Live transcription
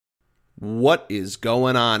What is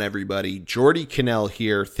going on, everybody? Jordy Cannell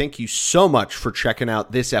here. Thank you so much for checking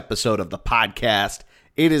out this episode of the podcast.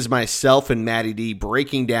 It is myself and Matty D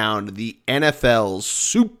breaking down the NFL's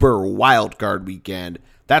Super Wildcard weekend.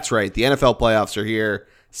 That's right, the NFL playoffs are here.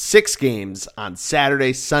 6 games on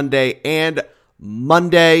Saturday, Sunday, and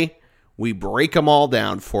Monday. We break them all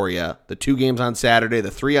down for you. The 2 games on Saturday,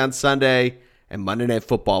 the 3 on Sunday, and Monday Night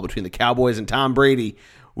Football between the Cowboys and Tom Brady.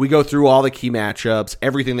 We go through all the key matchups,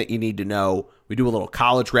 everything that you need to know. We do a little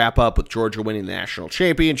college wrap-up with Georgia winning the national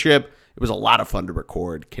championship. It was a lot of fun to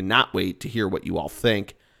record. Cannot wait to hear what you all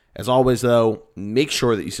think. As always, though, make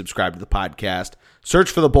sure that you subscribe to the podcast. Search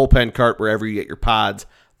for the Bullpen Cart wherever you get your pods.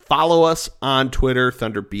 Follow us on Twitter.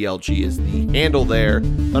 ThunderBLG is the handle there.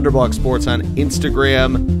 Thunderblog Sports on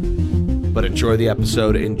Instagram. But enjoy the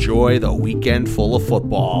episode. Enjoy the weekend full of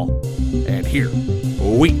football. And here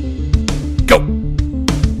we go.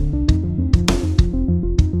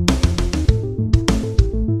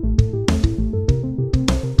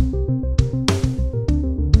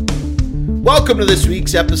 Welcome to this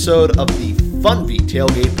week's episode of the Fun V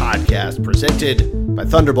Tailgate Podcast, presented by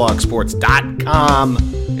ThunderblogSports.com,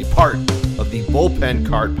 a part of the Bullpen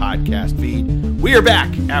Cart podcast feed. We are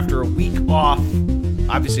back after a week off.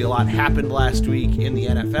 Obviously, a lot happened last week in the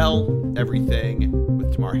NFL, everything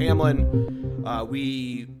with Damar Hamlin.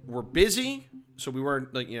 We were busy, so we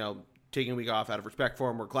weren't taking a week off out of respect for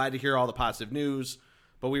him. We're glad to hear all the positive news,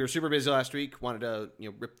 but we were super busy last week. Wanted to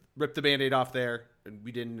rip the Band-Aid off there. And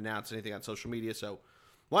we didn't announce anything on social media, so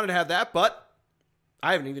wanted to have that, but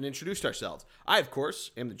I haven't even introduced ourselves. I, of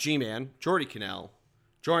course, am the G-Man, Jordy Cannell.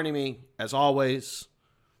 Joining me, as always,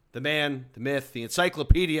 the man, the myth, the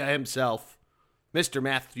encyclopedia himself, Mr.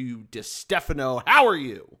 Matthew DiStefano. How are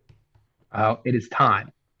you? Oh, it is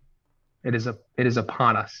time. It is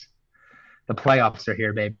upon us. The playoffs are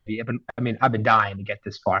here, baby. I've been dying to get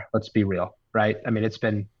this far. Let's be real, right?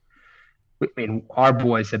 Our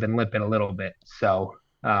boys have been limping a little bit, so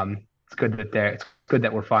it's good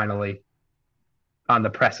that we're finally on the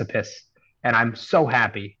precipice. And I'm so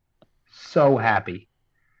happy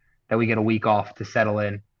that we get a week off to settle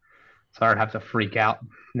in, so I don't have to freak out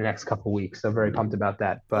in the next couple of weeks. So very pumped about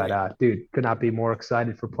that. But dude, could not be more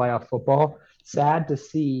excited for playoff football. Sad to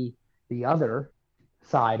see the other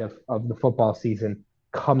side of the football season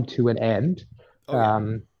come to an end.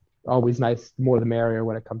 Always nice, more the merrier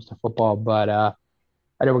when it comes to football. But I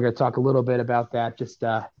know we're going to talk a little bit about that. Just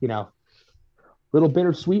a little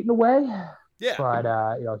bittersweet in a way. Yeah.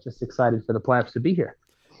 But just excited for the playoffs to be here.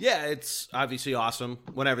 Yeah, it's obviously awesome.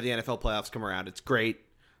 Whenever the NFL playoffs come around, it's great.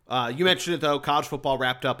 You mentioned it though. College football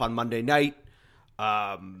wrapped up on Monday night.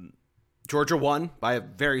 Georgia won by a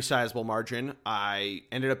very sizable margin. I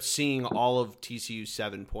ended up seeing all of TCU's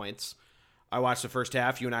 7 points. I watched the first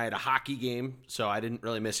half. You and I had a hockey game, so I didn't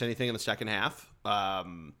really miss anything in the second half.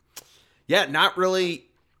 Not really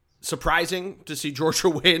surprising to see Georgia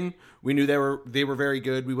win. We knew they were very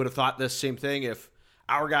good. We would have thought this same thing if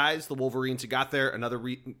our guys, the Wolverines, had got there.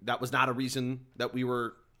 That was not a reason that we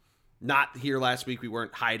were not here last week. We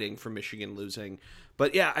weren't hiding from Michigan losing.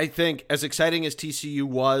 But yeah, I think as exciting as TCU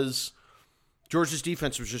was, Georgia's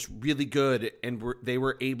defense was just really good, and they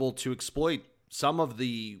were able to exploit some of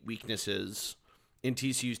the weaknesses in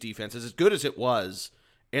TCU's defense, as good as it was,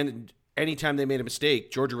 and anytime they made a mistake,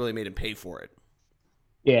 Georgia really made him pay for it.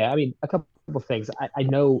 Yeah, a couple of things. I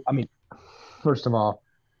know, first of all,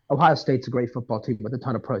 Ohio State's a great football team with a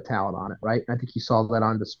ton of pro talent on it, right? I think you saw that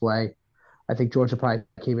on display. I think Georgia probably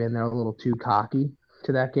came in there a little too cocky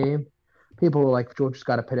to that game. People were like, Georgia's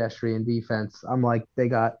got a pedestrian defense. I'm like,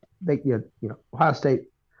 Ohio State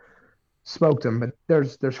smoked them, but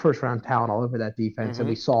there's first round talent all over that defense, and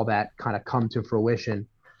we saw that kind of come to fruition,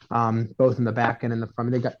 both in the back end and the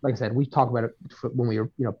front. They got, like I said, we talked about it when we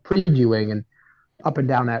were previewing and up and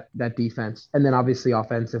down that defense, and then obviously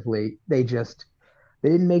offensively they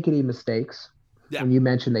didn't make any mistakes. Yeah. When you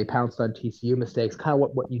mentioned they pounced on TCU mistakes, kind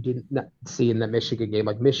of what you didn't see in the Michigan game.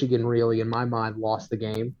 Like Michigan really, in my mind, lost the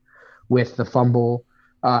game with the fumble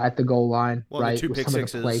at the goal line, right? The 2 pick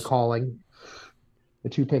sixes. Of the play calling. The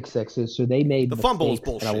 2 pick sixes, so they made the fumble is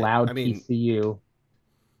bullshit. And allowed TCU.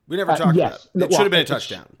 We never talked about it. It should have been a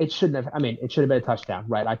touchdown. It shouldn't have. It should have been a touchdown,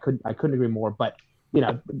 right? I couldn't agree more. But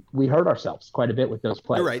we hurt ourselves quite a bit with those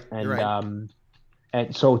plays. You're right. You're right.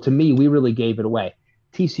 And so to me, we really gave it away.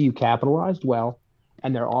 TCU capitalized well,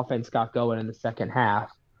 and their offense got going in the second half.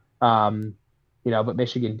 But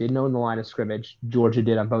Michigan didn't own the line of scrimmage. Georgia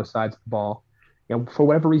did on both sides of the ball. For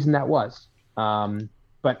whatever reason that was.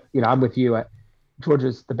 But I'm with you.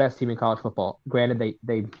 Georgia's the best team in college football. Granted,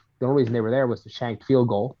 the only reason they were there was the shanked field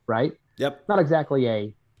goal, right? Yep. Not exactly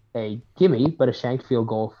a a gimme, but a shanked field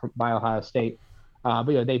goal by Ohio State. But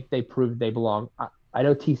they proved they belong. I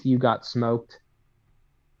know TCU got smoked.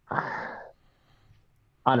 I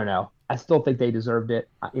don't know. I still think they deserved it.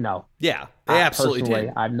 Yeah, they absolutely Personally,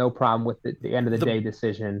 did. I have no problem with the end of the The day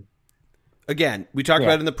decision. Again, we talked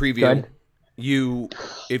about Yeah, it in the preview. good.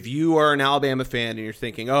 If you are an Alabama fan and you're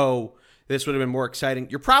thinking, oh, this would have been more exciting,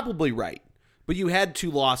 you're probably right. But you had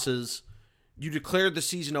 2 losses. You declared the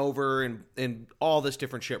season over and all this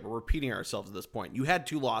different shit. We're repeating ourselves at this point. You had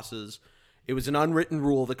 2 losses. It was an unwritten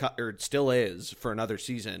rule, or it still is for another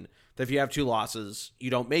season, that if you have 2 losses, you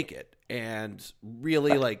don't make it. And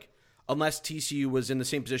really, like, unless TCU was in the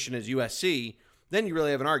same position as USC, then you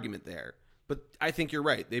really have an argument there. But I think you're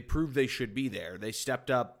right. They proved they should be there. They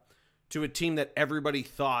stepped up to a team that everybody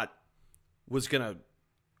thought was going to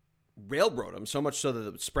railroad them, so much so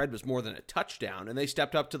that the spread was more than a touchdown, and they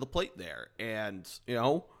stepped up to the plate there. And,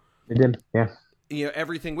 They did. Yeah.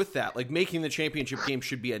 Everything with that, like making the championship game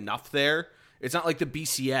should be enough there. It's not like the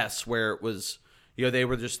BCS where it was, they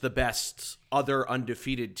were just the best other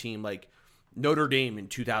undefeated team, like Notre Dame in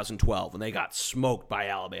 2012 when they got smoked by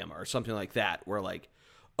Alabama or something like that, where like,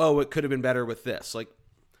 oh, it could have been better with this. Like,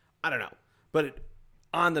 I don't know. But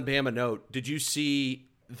on the Bama note, did you see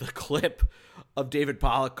the clip of David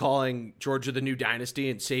Pollock calling Georgia the new dynasty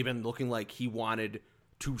and Saban looking like he wanted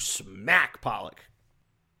to smack Pollock?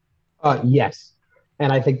 Yes.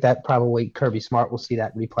 And I think that probably Kirby Smart will see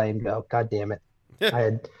that replay and go, God damn it. I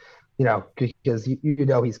had, because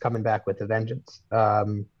he's coming back with a vengeance.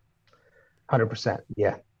 100%.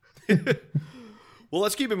 Yeah. Well,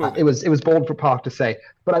 let's keep it moving. It was bold for Pollock to say,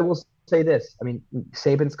 but I will say this. I mean,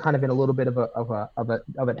 Saban's kind of in a little bit of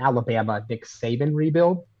an Alabama Nick Saban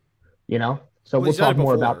rebuild, So we'll talk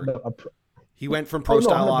more about he went from pro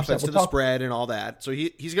style offense to the talk, spread and all that. So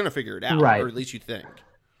he's going to figure it out, right. Or at least you think.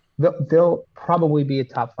 They'll probably be a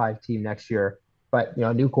top 5 team next year, but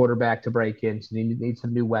new quarterback to break in, so they need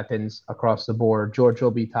some new weapons across the board. Georgia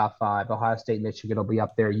will be top 5. Ohio State, Michigan will be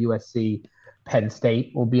up there. USC, Penn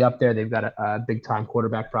State will be up there. They've got a big time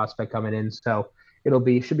quarterback prospect coming in, so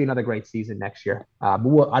should be another great season next year. But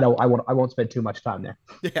I won't spend too much time there.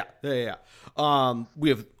 Yeah. We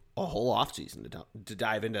have a whole off season to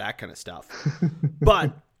dive into that kind of stuff,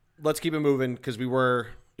 but let's keep it moving because we were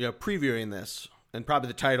previewing this. And probably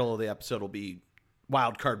the title of the episode will be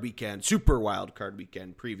Wildcard Weekend, Super Wildcard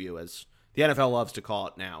Weekend Preview, as the NFL loves to call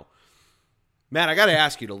it now. Matt, I got to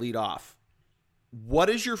ask you to lead off. What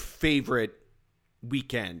is your favorite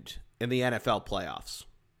weekend in the NFL playoffs?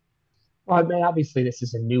 Well, I mean, obviously, this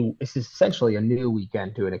is essentially a new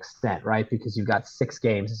weekend to an extent, right? Because you've got 6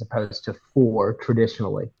 games as opposed to 4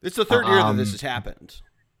 traditionally. It's the 3rd year that this has happened,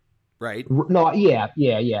 right? No, yeah.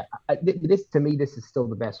 This to me, this is still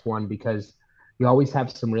the best one because you always have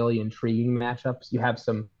some really intriguing matchups. You have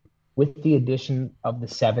some, with the addition of the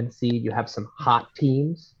 7th seed, you have some hot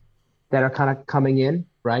teams that are kind of coming in,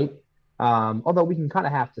 right? Although we can kind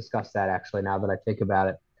of have to discuss that actually now that I think about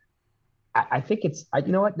it. I think you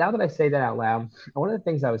know what? Now that I say that out loud, one of the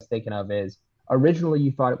things I was thinking of is originally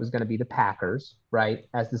you thought it was going to be the Packers, right?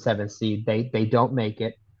 As the 7th seed, they don't make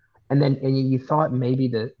it. And you thought maybe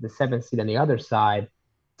the 7th seed on the other side,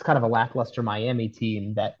 it's kind of a lackluster Miami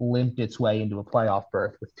team that limped its way into a playoff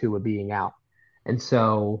berth with Tua being out. And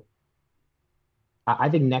so I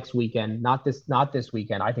think next weekend, not this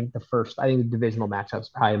weekend, I think the divisional matchup is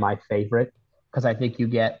probably my favorite because I think you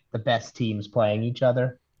get the best teams playing each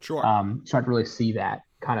other. Sure. Start to really see that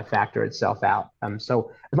kind of factor itself out.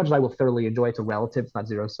 So as much as I will thoroughly enjoy, it's a relative, it's not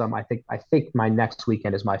zero sum. I think my next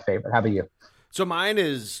weekend is my favorite. How about you? So mine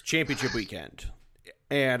is championship weekend.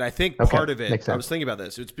 And I think part of it, I was thinking about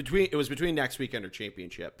this. It was between next weekend or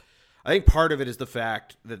championship. I think part of it is the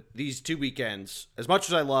fact that these 2 weekends, as much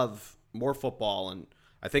as I love more football, and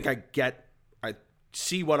I think I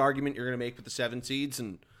see what argument you're going to make with the 7 seeds,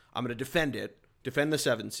 and I'm going to defend the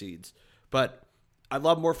 7 seeds. But I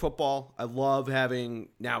love more football. I love having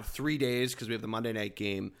now 3 days because we have the Monday night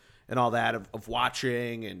game and all that of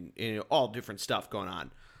watching and all different stuff going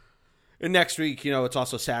on. And next week, it's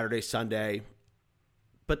also Saturday, Sunday.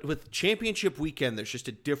 But with championship weekend, there's just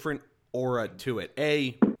a different aura to it.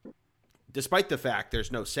 Despite the fact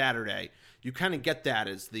there's no Saturday, you kind of get that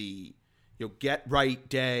as the get right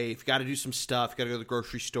day. If you got to do some stuff, you got to go to the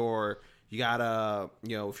grocery store, you got to,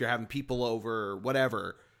 if you're having people over or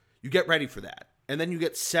whatever, you get ready for that. And then you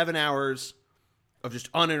get 7 hours of just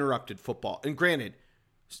uninterrupted football. And granted,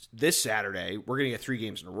 this Saturday, we're going to get 3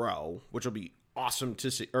 games in a row, which will be awesome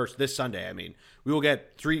to see. Or this Sunday, I mean. We will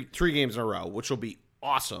get three games in a row, which will be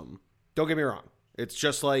awesome. Don't get me wrong. It's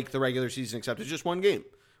just like the regular season, except it's just 1 game.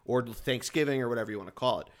 Or Thanksgiving or whatever you want to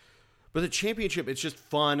call it. But the championship, it's just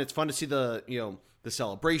fun. It's fun to see the the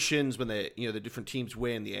celebrations when the different teams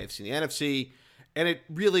win, the AFC and the NFC, and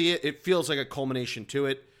it feels like a culmination to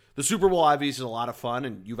it. The Super Bowl obviously is a lot of fun,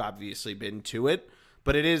 and you've obviously been to it,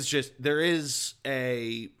 but it is just there is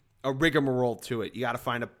a rigmarole to it. You got to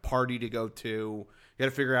find a party to go to. You got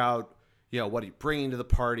to figure out what are you bringing to the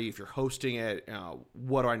party if you're hosting it.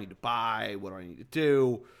 What do I need to buy? What do I need to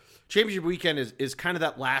do? Championship weekend is kind of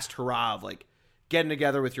that last hurrah of like getting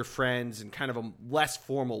together with your friends in kind of a less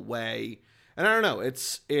formal way. And I don't know,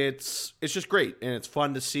 it's just great, and it's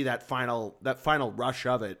fun to see that final rush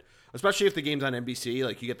of it, especially if the game's on NBC.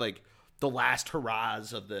 Like you get like the last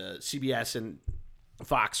hurrahs of the CBS and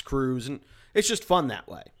Fox crews, and it's just fun that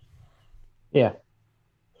way. Yeah.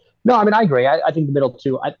 No, I mean I agree. I think the middle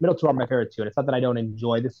two are my favorite too. And it's not that I don't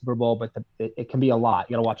enjoy the Super Bowl, but it can be a lot.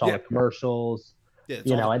 You got to watch all the commercials. Yeah,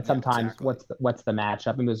 and sometimes exactly. what's the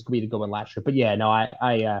matchup? I mean, it was going to be the good one last year, but yeah, no,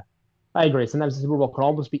 I agree. Sometimes the Super Bowl can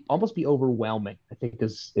almost be overwhelming, I think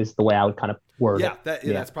is the way I would kind of word it.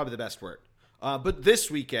 That's probably the best word. But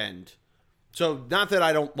this weekend, so not that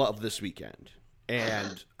I don't love this weekend,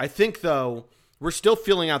 and I think though we're still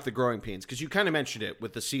feeling out the growing pains because you kind of mentioned it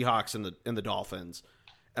with the Seahawks and the Dolphins,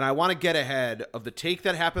 and I want to get ahead of the take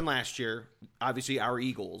that happened last year. Obviously, our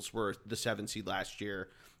Eagles were the 7 seed last year,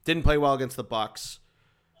 didn't play well against the Bucs.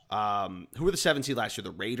 Who were the 7 seed last year?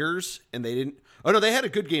 The Raiders, and they didn't. Oh no, they had a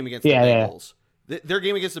good game against the Bengals. Yeah. Their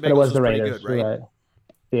game against the Bengals was pretty good, right?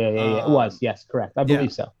 Yeah. It was. Yes, correct. I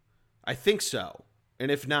believe so. I think so, and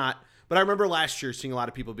if not, but I remember last year seeing a lot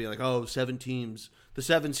of people being like, "Oh, 7 teams, the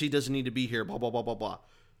 7 seed doesn't need to be here." Blah blah blah blah blah.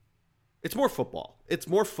 It's more football. It's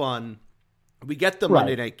more fun. We get the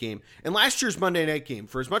Monday night game, and last year's Monday night game,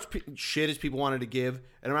 for as much shit as people wanted to give,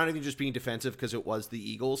 and I'm not even just being defensive because it was the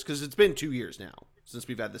Eagles, because it's been 2 years now since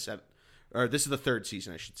we've had this is the third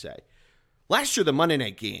season, I should say. Last year, the Monday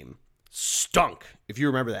night game stunk, if you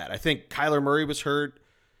remember that. I think Kyler Murray was hurt,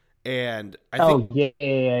 and I think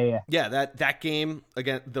that game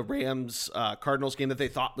again, the Rams Cardinals game that they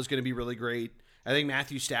thought was going to be really great. I think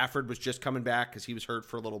Matthew Stafford was just coming back because he was hurt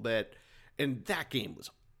for a little bit, and that game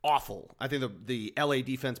was awful. I think the LA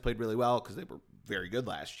defense played really well because they were very good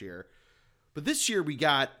last year. But this year we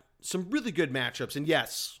got some really good matchups. And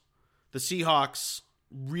yes, the Seahawks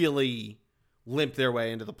really limped their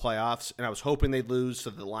way into the playoffs. And I was hoping they'd lose, so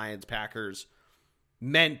the Lions-Packers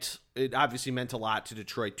obviously meant a lot to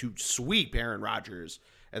Detroit to sweep Aaron Rodgers.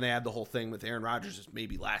 And they had the whole thing with Aaron Rodgers'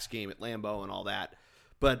 maybe last game at Lambeau and all that.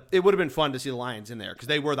 But it would have been fun to see the Lions in there because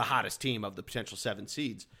they were the hottest team of the potential 7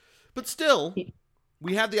 seeds. But still,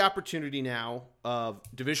 we have the opportunity now of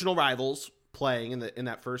divisional rivals playing in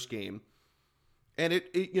that first game, and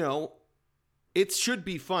it should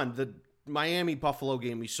be fun. The Miami Buffalo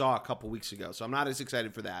game we saw a couple weeks ago, so I'm not as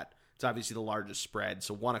excited for that. It's obviously the largest spread,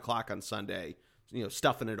 so 1:00 on Sunday,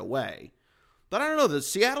 stuffing it away. But I don't know, the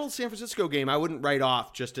Seattle San Francisco game I wouldn't write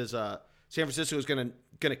off just as San Francisco is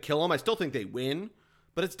gonna kill them. I still think they win,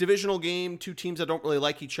 but it's a divisional game, 2 teams that don't really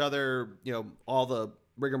like each other. All the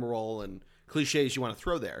rigmarole and cliches you want to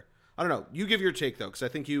throw there. I don't know. You give your take, though, because I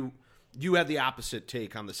think you have the opposite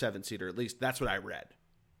take on the 7-seeder. At least that's what I read.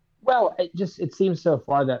 Well, it seems so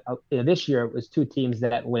far that this year it was 2 teams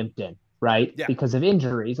that limped in, right? Yeah. Because of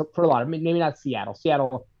injuries for a lot. Maybe not Seattle.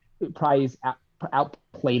 Seattle probably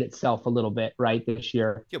outplayed itself a little bit, right, this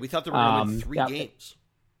year. Yeah, we thought they were going to win 3 games.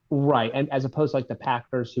 Right, and as opposed to like the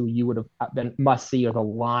Packers, who you would have been must-see, or the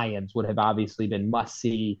Lions would have obviously been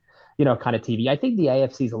must-see, kind of TV. I think the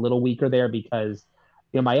AFC is a little weaker there because,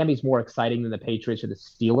 Miami's more exciting than the Patriots or the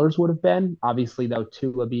Steelers would have been. Obviously, though,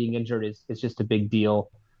 Tua being injured is just a big deal.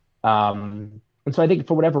 And so I think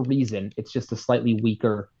for whatever reason, it's just a slightly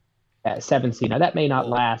weaker 7 seed. Now, that may not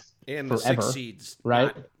last and forever. The 6 seeds,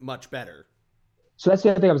 right? Not much better. So that's the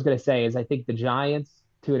other thing I was going to say is I think the Giants,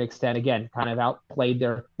 to an extent, again, kind of outplayed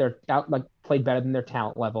played better than their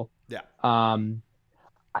talent level. Yeah.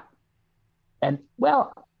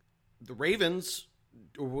 The Ravens,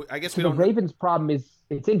 I guess we don't. The Ravens' problem is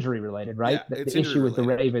it's injury related, right? Yeah, the issue with the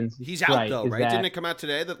Ravens. He's out though, right? Didn't it come out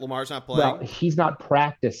today that Lamar's not playing? Well, he's not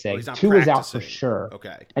practicing. He's not Tua practicing. Is out for sure.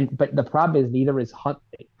 Okay. But the problem is neither is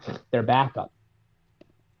Huntley, their backup.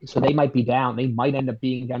 So they might be down. They might end up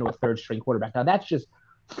being down to a 3rd-string quarterback. Now that's just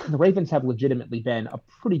the Ravens have legitimately been a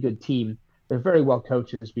pretty good team. They're very well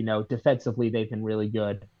coached, as we know. Defensively, they've been really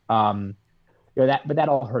good. But that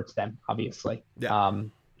all hurts them, obviously. Yeah.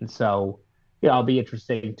 And so, it'll be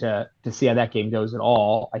interesting to see how that game goes at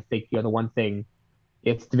all. I think, the one thing,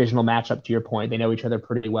 it's divisional matchup, to your point. They know each other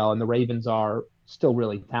pretty well, and the Ravens are still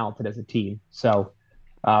really talented as a team. So,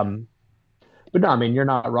 but no, I mean, you're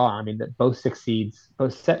not wrong. I mean, that both 6 seeds,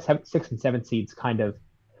 both 6 and 7 seeds kind of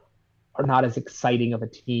are not as exciting of a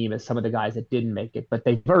team as some of the guys that didn't make it, but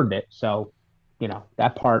they've earned it. So,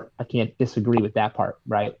 that part, I can't disagree with that part,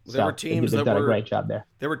 right? There were So teams they've done a great job there.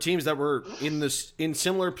 There were teams that were in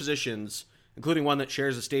similar positions, including one that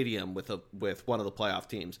shares a stadium with one of the playoff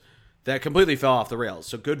teams, that completely fell off the rails.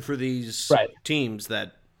 So good for these teams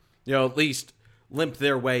that, at least limped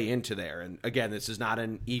their way into there. And again, this is not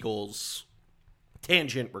an Eagles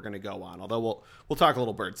tangent we're going to go on, although we'll talk a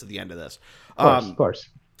little birds at the end of this. Of course.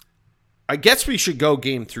 I guess we should go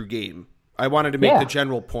game through game. I wanted to make the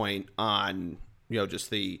general point on,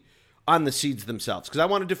 just on the seeds themselves, because I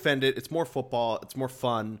want to defend it. It's more football. It's more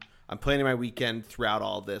fun. I'm planning my weekend throughout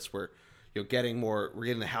all of this. We're getting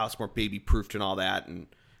the house more baby proofed and all that. And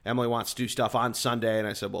Emily wants to do stuff on Sunday, and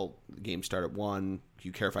I said, well, the games start at 1. Do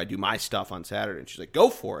you care if I do my stuff on Saturday? And she's like, go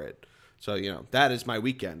for it. So, that is my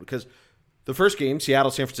weekend, because the first game,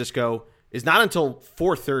 Seattle-San Francisco, is not until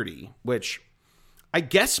 4:30, which I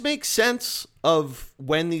guess makes sense of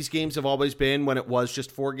when these games have always been, when it was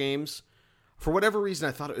just 4 games. For whatever reason,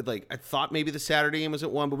 I thought maybe the Saturday game was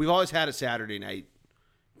at 1, but we've always had a Saturday night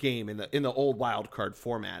game in the old Wildcard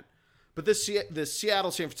format. But this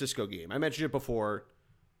Seattle-San Francisco game, I mentioned it before,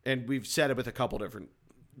 and we've said it with a couple different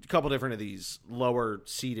of these lower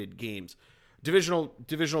seeded games.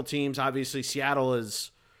 Divisional teams, obviously, Seattle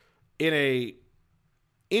is in a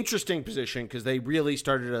interesting position because they really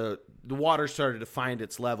the water started to find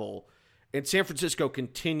its level, and San Francisco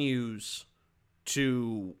continues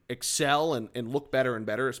to excel and look better and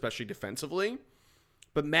better, especially defensively.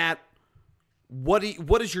 But Matt, what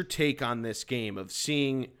is your take on this game of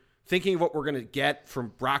thinking of what we're going to get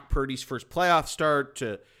from Brock Purdy's first playoff start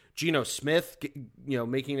to Geno Smith,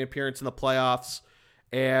 making an appearance in the playoffs?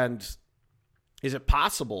 And is it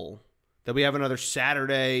possible that we have another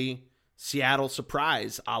Saturday Seattle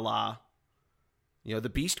surprise a la, the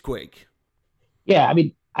Beastquake? Yeah, I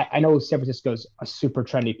mean, I know San Francisco's a super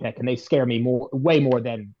trendy pick, and they scare me way more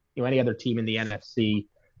than any other team in the NFC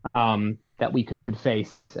that we could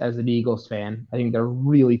face as an Eagles fan. I think they're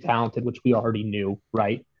really talented, which we already knew,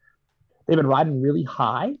 right? They've been riding really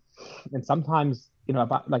high, and sometimes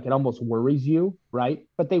it almost worries you, right?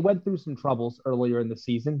 But they went through some troubles earlier in the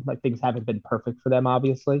season. Like, things haven't been perfect for them,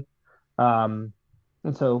 obviously. And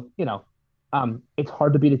so, it's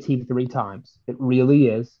hard to beat a team 3 times. It really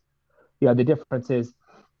is. The difference is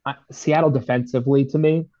Seattle defensively, to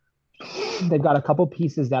me, they've got a couple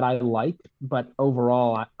pieces that I like, but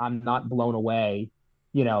overall, I'm not blown away,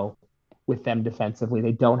 with them defensively.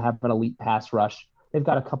 They don't have an elite pass rush. They've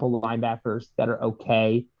got a couple of linebackers that are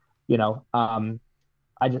okay.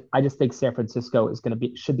 I just think San Francisco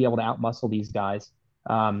should be able to outmuscle these guys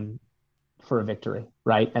for a victory,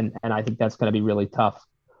 right? And I think that's going to be really tough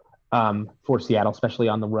for Seattle, especially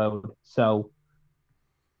on the road. So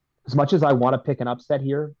as much as I want to pick an upset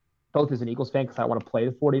here, both as an Eagles fan because I want to play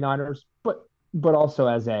the 49ers, but also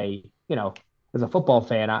as a football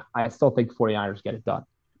fan, I still think 49ers get it done.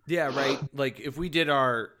 Yeah, right. Like, if we did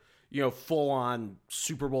our full-on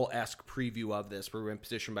Super Bowl-esque preview of this, where we went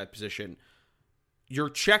position by position,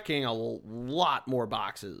 you're checking a lot more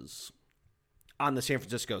boxes on the San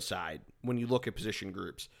Francisco side when you look at position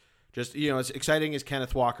groups. Just, as exciting as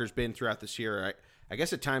Kenneth Walker's been throughout this year, I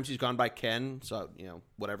guess at times he's gone by Ken, so,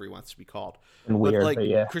 whatever he wants to be called. And weird, but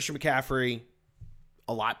yeah. Christian McCaffrey,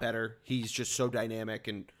 a lot better. He's just so dynamic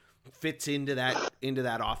and fits into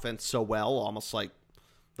that offense so well, almost like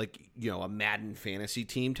a Madden fantasy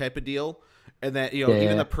team type of deal. And that,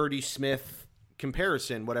 even the Purdy Smith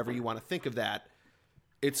comparison, whatever you want to think of that,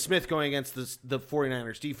 it's Smith going against the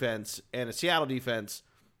 49ers defense and a Seattle defense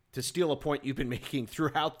to steal a point you've been making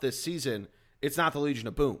throughout this season. It's not the Legion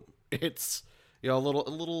of Boom. It's, a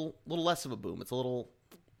little less of a boom. It's a little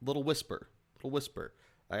whisper.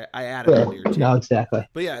 I added earlier too. No, exactly.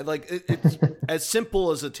 But yeah, it's as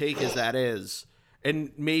simple as a take as that is,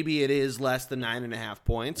 and maybe it is less than 9.5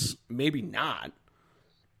 points. Maybe not.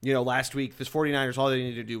 Last week, this 49ers, all they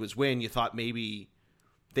needed to do was win. You thought maybe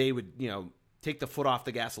they would, take the foot off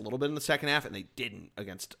the gas a little bit in the second half, and they didn't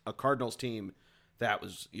against a Cardinals team that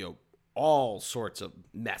was, all sorts of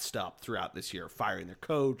messed up throughout this year, firing their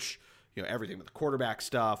coach, everything with the quarterback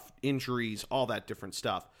stuff, injuries, all that different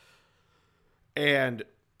stuff. And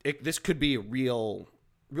this could be a real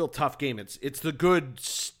tough game. It's the good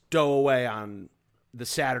stowaway on the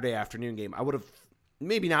Saturday afternoon game. I would have,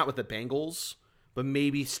 maybe not with the Bengals, but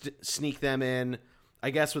maybe sneak them in.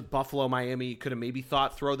 I guess with Buffalo, Miami, you could have maybe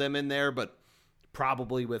thought throw them in there, but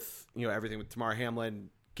probably with, everything with Damar Hamlin,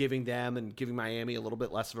 giving them and giving Miami a little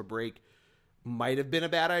bit less of a break might have been a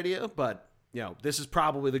bad idea. But, this is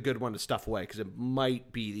probably the good one to stuff away because it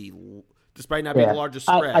might be despite not being the largest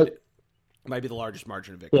spread, it might be the largest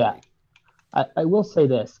margin of victory. Yeah. I will say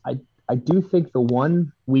this. I do think the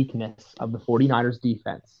one weakness of the 49ers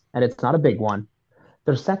defense, and it's not a big one,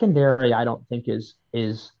 their secondary, I don't think is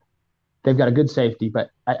they've got a good safety, but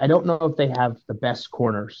I don't know if they have the best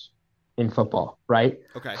corners in football, right?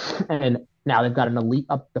 Okay. And now they've got an elite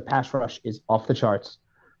up. The pass rush is off the charts.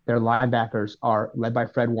 Their linebackers are led by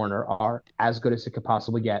Fred Warner are as good as it could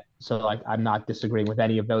possibly get. So like I'm not disagreeing with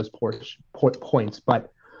any of those points,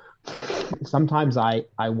 but sometimes I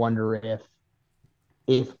wonder if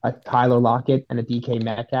a Tyler Lockett and a DK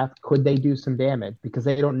Metcalf could they do some damage because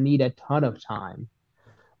they don't need a ton of time,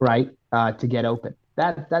 right, to get open.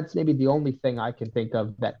 That's maybe the only thing I can think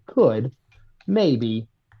of that could maybe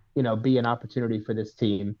be an opportunity for this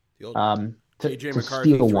team The old to, TJ to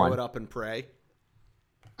McCarthy steal throw one. it up and pray.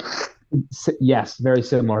 Yes, very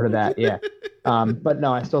similar to that. Yeah. But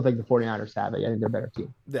no, I still think the 49ers have it. I think they're a better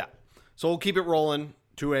team. Yeah. So we'll keep it rolling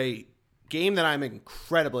to a game that I'm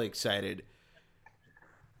incredibly excited.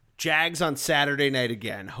 Jags on Saturday night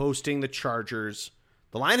again, hosting the Chargers.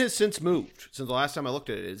 The line has since moved since the last time I looked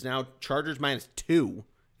at it. It's now Chargers -2.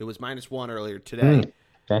 It was -1 earlier today.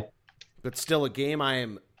 Okay. But still a game I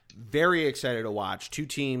am very excited to watch. Two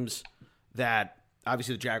teams that,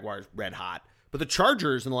 obviously the Jaguars, red hot. But the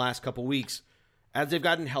Chargers in the last couple weeks, as they've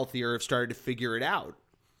gotten healthier, have started to figure it out.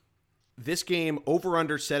 This game,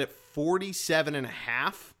 over-under set at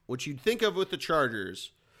 47.5, which you'd think of with the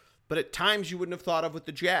Chargers, but at times you wouldn't have thought of with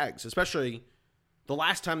the Jags, especially the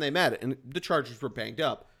last time they met, and the Chargers were banged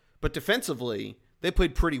up. But defensively, they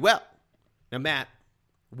played pretty well. Now, Matt,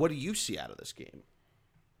 what do you see out of this game?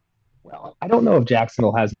 Well, I don't know if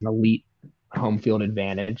Jacksonville has an elite home field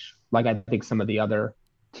advantage like I think some of the other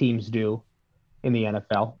teams do in the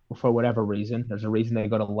NFL for whatever reason. There's a reason they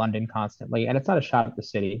go to London constantly, and it's not a shot at the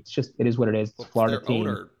city. It's just it is what it is. It's a Florida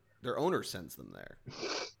team. Their owner sends them there.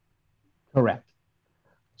 Correct.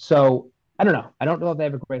 So I don't know. I don't know if they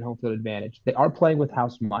have a great home field advantage. They are playing with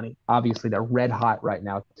house money. Obviously, they're red hot right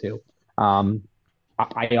now too.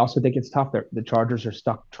 I also think it's tough. The Chargers are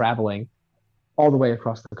stuck traveling all the way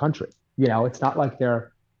across the country. It's not like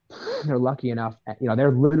they're lucky enough.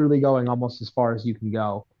 They're literally going almost as far as you can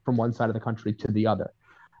go from one side of the country to the other.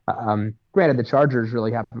 Granted, the Chargers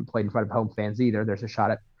really haven't played in front of home fans either. There's a shot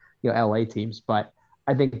at LA teams, but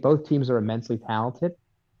I think both teams are immensely talented.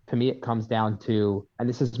 To me, it comes down to, and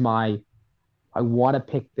this is I want to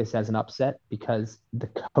pick this as an upset because the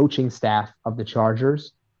coaching staff of the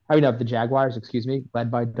of the Jaguars, led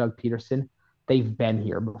by Doug Peterson, they've been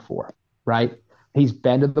here before, right? He's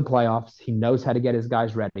been to the playoffs. He knows how to get his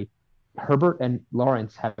guys ready. Herbert and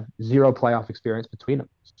Lawrence have zero playoff experience between them.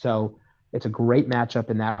 So it's a great matchup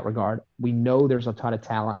in that regard. We know there's a ton of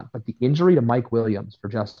talent, but the injury to Mike Williams for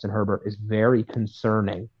Justin Herbert is very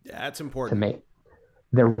concerning. Yeah, that's important to me.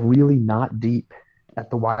 They're really not deep at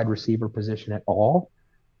the wide receiver position at all.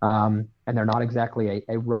 And they're not exactly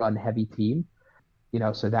a run-heavy team.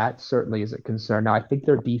 So that certainly is a concern. Now, I think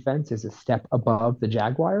their defense is a step above the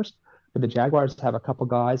Jaguars, but the Jaguars have a couple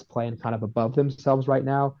guys playing kind of above themselves right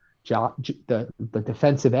now. The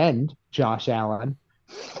defensive end, Josh Allen,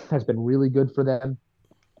 has been really good for them.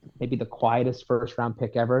 Maybe the quietest first-round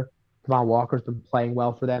pick ever. Devon Walker's been playing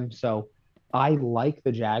well for them. So I like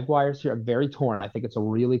the Jaguars here. I'm very torn. I think it's a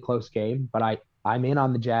really close game, but I'm in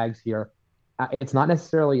on the Jags here. It's not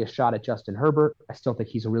necessarily a shot at Justin Herbert. I still think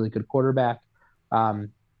he's a really good quarterback.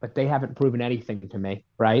 But they haven't proven anything to me,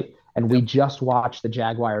 right? And we just watched the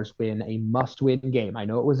Jaguars win a must-win game. I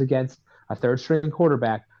know it was against a third-string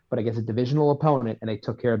quarterback, but against a divisional opponent, and they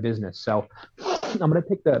took care of business. So I'm going to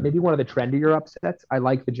pick maybe one of the trendier upsets. I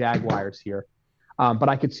like the Jaguars here, but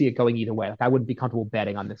I could see it going either way. Like I wouldn't be comfortable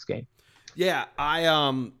betting on this game. Yeah, I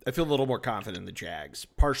feel a little more confident in the Jags,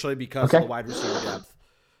 partially because of the wide receiver depth.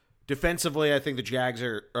 Defensively, I think the Jags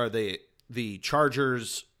are the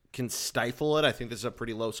Chargers can stifle it. I think this is a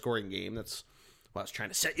pretty low-scoring game. That's why I was trying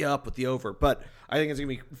to set you up with the over, but I think it's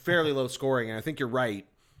going to be fairly low scoring, and I think you're right.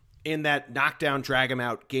 In that knockdown,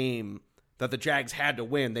 drag-em-out game that the Jags had to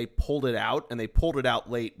win, they pulled it out, and they pulled it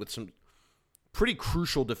out late with some pretty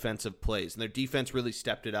crucial defensive plays, and their defense really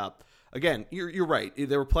stepped it up. Again, you're right.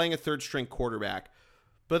 They were playing a third-string quarterback,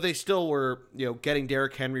 but they still were, getting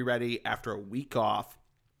Derrick Henry ready after a week off,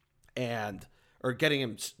 or getting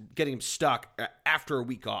him stuck after a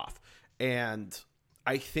week off. And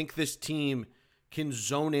I think this team can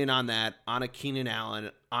zone in on that, on a Keenan Allen,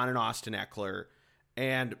 on an Austin Eckler.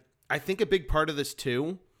 And I think a big part of this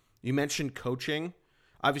too, you mentioned coaching.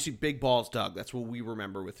 Obviously, big balls, Doug. That's what we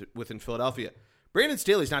remember within Philadelphia. Brandon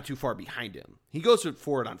Staley's not too far behind him. He goes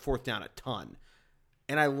for it on fourth down a ton.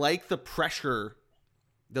 And I like the pressure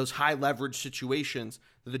those high leverage situations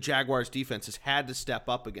that the Jaguars defense has had to step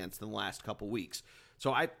up against in the last couple weeks.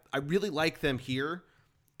 So I really like them here,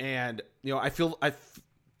 and I feel a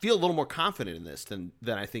little more confident in this than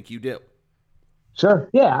I think you do. Sure.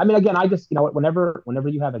 Yeah. I mean, again, I just whenever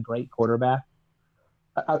you have a great quarterback,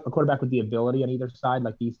 a quarterback with the ability on either side,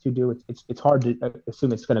 like these two do, it's hard to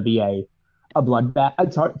assume it's going to be a bloodbath.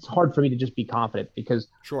 It's hard for me to just be confident because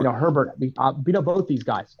Sure. Herbert, we know both these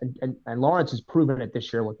guys, and Lawrence has proven it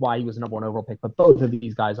this year with why he was the number one overall pick. But both of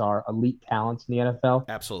these guys are elite talents in the NFL,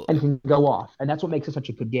 Absolutely, and can go off, and that's what makes it such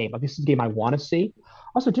a good game. Like this is a game I want to see.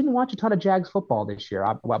 Also, didn't watch a ton of Jags football this year.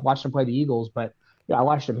 I watched them play the Eagles, but I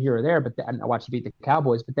watched them here or there. But I watched them beat the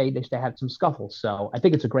Cowboys, but they had some scuffles. So I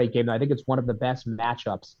think it's a great game. I think it's one of the best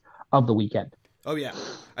matchups of the weekend. Oh yeah,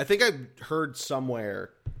 I think I heard somewhere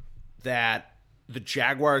that the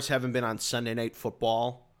Jaguars haven't been on Sunday Night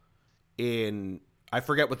Football in, I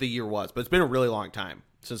forget what the year was, but it's been a really long time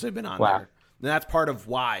since they've been on there. And that's part of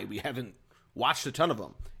why we haven't watched a ton of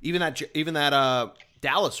them. Even that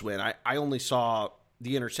Dallas win, I only saw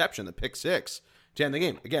the interception, the pick six, to end the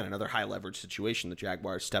game. Again, another high leverage situation the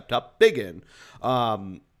Jaguars stepped up big in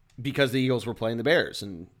because the Eagles were playing the Bears,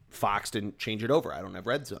 and Fox didn't change it over. I don't have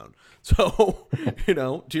red zone. So,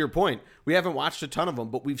 to your point, we haven't watched a ton of them,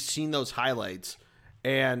 but we've seen those highlights.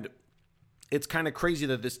 And it's kind of crazy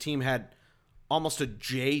that this team had almost a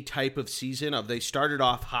J type of season of they started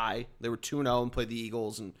off high. They were 2-0 and played the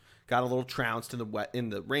Eagles and got a little trounced in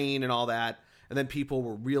the rain and all that. And then people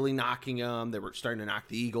were really knocking them. They were starting to knock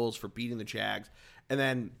the Eagles for beating the Jags. And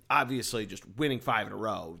then obviously just winning 5 in a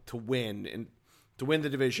row to win the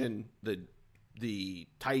division. The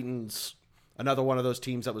Titans, another one of those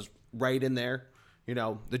teams that was right in there.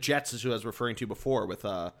 The Jets is who I was referring to before with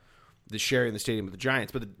the sharing the stadium with the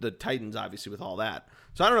Giants, but the Titans obviously with all that.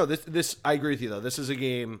 So I don't know. This I agree with you though. This is a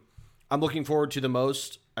game I'm looking forward to the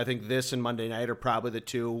most. I think this and Monday night are probably the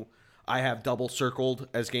two I have double circled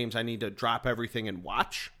as games I need to drop everything and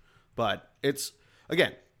watch. But it's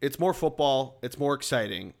more football. It's more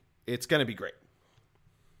exciting. It's going to be great.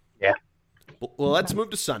 Yeah. Well, let's move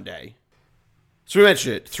to Sunday. So we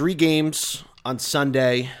mentioned it. 3 games on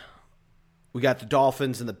Sunday. We got the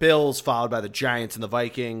Dolphins and the Bills, followed by the Giants and the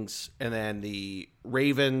Vikings, and then the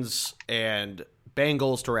Ravens and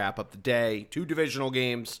Bengals to wrap up the day. 2 divisional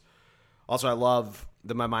games. Also, I love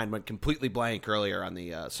that my mind went completely blank earlier on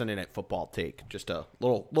the Sunday Night Football take. Just a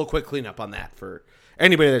little quick cleanup on that for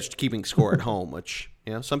anybody that's keeping score at home, which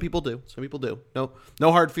some people do. Some people do.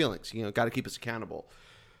 No hard feelings. Got to keep us accountable.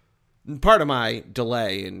 Part of my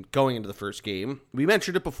delay in going into the first game, we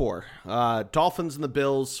mentioned it before. Dolphins and the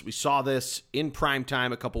Bills, we saw this in prime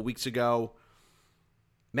time a couple weeks ago.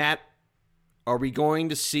 Matt, are we going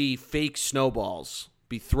to see fake snowballs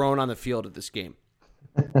be thrown on the field at this game?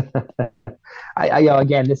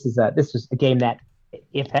 Again, this is a game that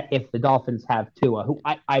if the Dolphins have Tua, who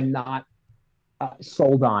I'm not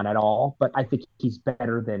sold on at all, but I think he's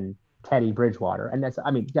better than Teddy Bridgewater, and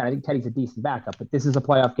I think Teddy's a decent backup, but this is a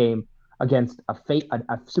playoff game against a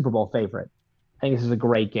Super Bowl favorite. I think this is a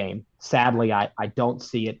great game. Sadly, I don't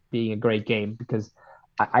see it being a great game because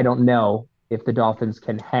I don't know if the Dolphins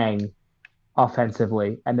can hang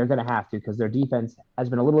offensively, and they're going to have to because their defense has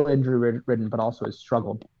been a little injury ridden, but also has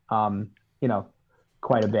struggled,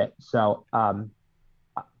 quite a bit. So I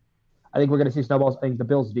think we're going to see snowballs. I think the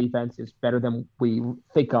Bills' defense is better than we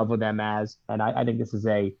think of them as, and I think this is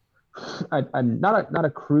not a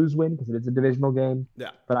cruise win because it is a divisional game.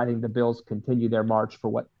 Yeah. But I think the Bills continue their march for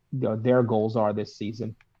what their goals are this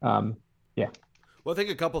season. Yeah. Well, I think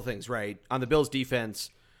a couple things, right? On the Bills' defense,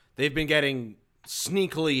 they've been getting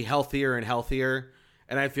sneakily healthier and healthier.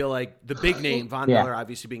 And I feel like the big name, Von Miller,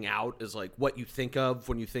 obviously being out, is like what you think of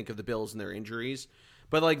when you think of the Bills and their injuries.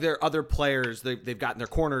 But like there are other players, they've gotten their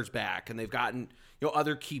corners back, and they've gotten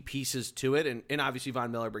other key pieces to it. And obviously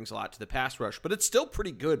Von Miller brings a lot to the pass rush, but it's still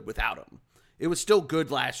pretty good without him. It was still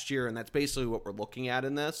good last year, and that's basically what we're looking at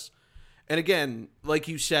in this. And again, like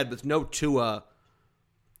you said, with no Tua,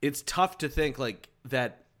 it's tough to think like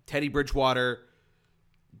that Teddy Bridgewater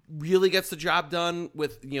really gets the job done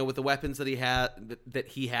with the weapons that he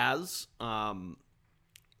has.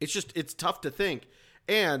 It's tough to think.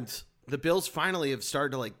 And the Bills finally have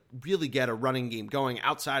started to like really get a running game going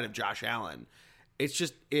outside of Josh Allen. It's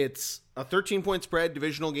a 13-point spread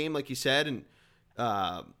divisional game, like you said, and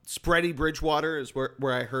spready Bridgewater is where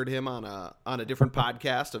I heard him on a different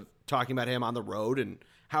podcast of talking about him on the road and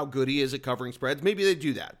how good he is at covering spreads. Maybe they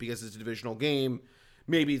do that because it's a divisional game.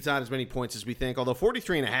 Maybe it's not as many points as we think, although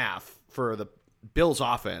 43.5 for the Bills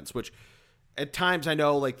offense, which at times I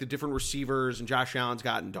know like the different receivers and Josh Allen's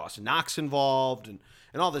gotten Dawson Knox involved and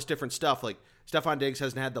all this different stuff. Like Stephon Diggs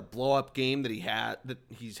hasn't had the blow up game that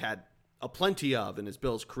he's had a plenty of in his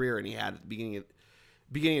Bills career, and he had at the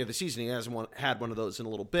beginning of the season. He hasn't had one of those in a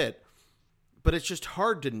little bit, but it's just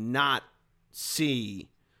hard to not see,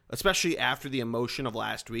 especially after the emotion of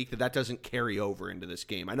last week, that doesn't carry over into this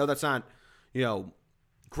game. I know that's not,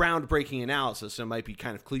 groundbreaking analysis. It might be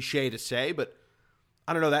kind of cliche to say, but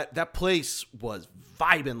I don't know, that place was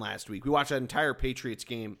vibing last week. We watched that entire Patriots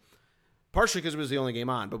game, partially because it was the only game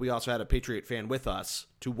on, but we also had a Patriot fan with us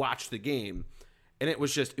to watch the game. And it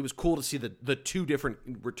was cool to see the two different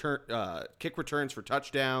kick returns for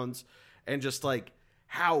touchdowns and just like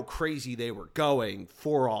how crazy they were going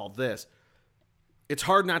for all this. It's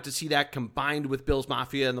hard not to see that combined with Bills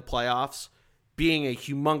Mafia in the playoffs being a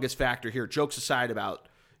humongous factor here. Jokes aside about,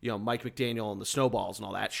 Mike McDaniel and the snowballs and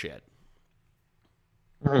all that shit.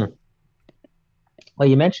 Mm. Well,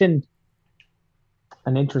 you mentioned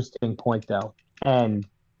an interesting point, though. And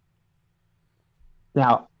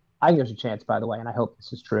now, I think there's a chance, by the way, and I hope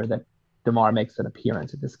this is true, that DeMar makes an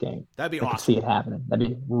appearance at this game. That'd be I awesome. could see it happening. That'd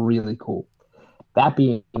be really cool. That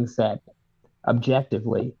being said,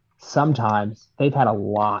 objectively, sometimes they've had a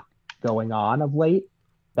lot going on of late.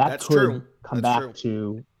 That's true. Come back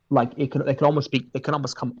to, like, it could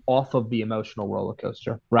almost come off of the emotional roller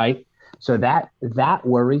coaster, right? So that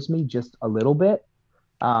worries me just a little bit.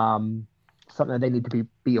 Something that they need to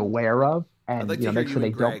be aware of, and make sure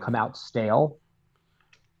they don't come out stale.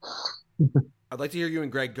 I'd like to hear you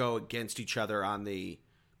and Greg go against each other on the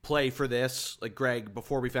play for this. Like, Greg,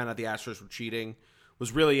 before we found out the Astros were cheating,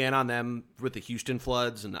 was really in on them with the Houston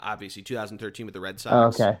floods and obviously 2013 with the Red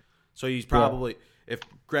Sox. Okay. So he's probably,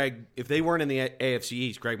 if they weren't in the AFC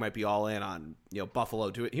East, Greg might be all in on Buffalo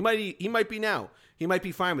to it. He might be now. He might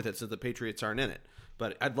be fine with it since the Patriots aren't in it.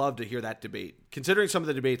 But I'd love to hear that debate. Considering some of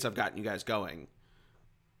the debates I've gotten you guys going,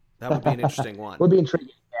 that would be an interesting one. Would be intriguing.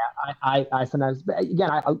 Yeah, I sometimes, again,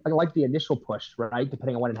 I like the initial push, right?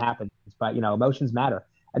 Depending on when it happens, but emotions matter.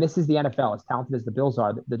 And this is the NFL. As talented as the Bills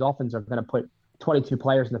are, the Dolphins are going to put 22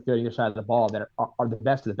 players in the field either side of the ball that are the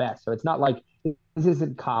best of the best. So it's not like this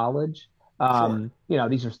isn't college. Sure.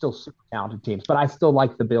 These are still super talented teams, but I still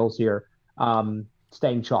like the Bills here,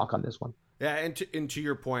 staying chalk on this one. Yeah, and to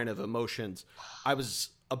your point of emotions, I was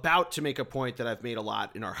about to make a point that I've made a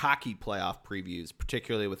lot in our hockey playoff previews,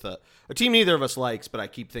 particularly with a team neither of us likes, but I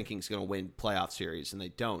keep thinking is going to win playoff series, and they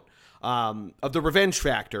don't. Of the revenge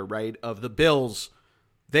factor, right, of the Bills,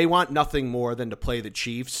 they want nothing more than to play the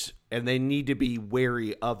Chiefs, and they need to be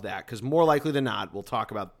wary of that, because more likely than not, we'll talk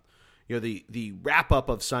about the wrap-up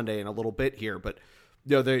of Sunday in a little bit here, but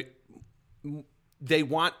they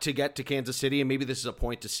want to get to Kansas City, and maybe this is a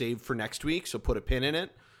point to save for next week, so put a pin in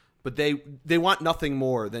it. But they want nothing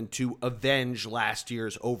more than to avenge last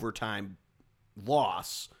year's overtime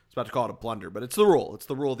loss. I was about to call it a blunder, but it's the rule. It's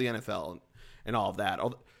the rule of the NFL and all of that.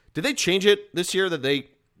 Did they change it this year?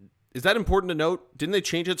 Is that important to note? Didn't they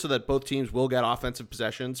change it so that both teams will get offensive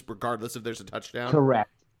possessions regardless if there's a touchdown?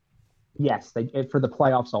 Correct. Yes, for the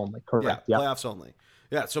playoffs only. Correct. Yeah, playoffs only.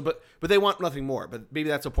 Yeah. So, but they want nothing more. But maybe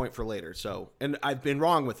that's a point for later. So, and I've been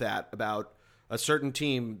wrong with that about a certain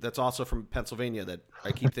team that's also from Pennsylvania that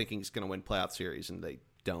I keep thinking is going to win playoff series, and they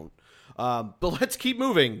don't. But let's keep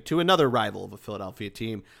moving to another rival of a Philadelphia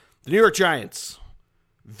team, the New York Giants,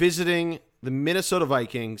 visiting the Minnesota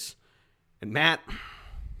Vikings. And Matt,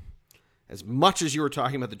 as much as you were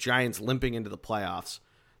talking about the Giants limping into the playoffs,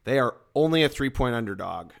 they are only a 3-point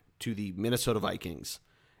underdog to the Minnesota Vikings.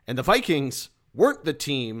 And the Vikings weren't the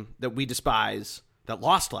team that we despise that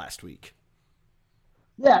lost last week.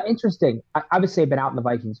 Yeah, interesting. I would say I've been out in the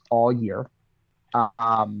Vikings all year.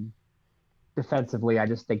 Defensively, I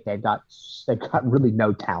just think they've got really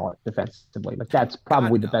no talent defensively. Like, that's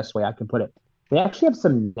probably the best way I can put it. They actually have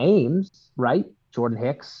some names, right? Jordan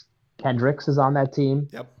Hicks, Kendricks is on that team.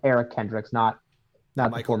 Yep. Eric Kendricks, not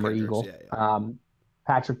the former Kendricks, Eagle. Yeah.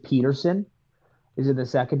 Patrick Peterson is in the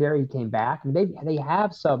secondary. He came back. I mean, they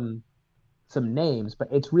have some names, but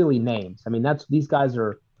it's really names. I mean, these guys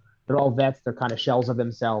they're all vets. They're kind of shells of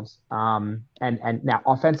themselves. And now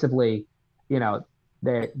offensively,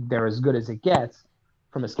 they're as good as it gets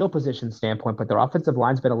from a skill position standpoint, but their offensive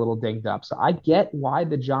line's been a little dinged up. So I get why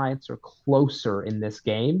the Giants are closer in this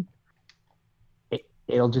game.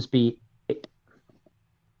 It'll just be,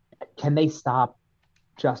 can they stop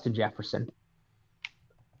Justin Jefferson?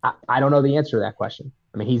 I don't know the answer to that question.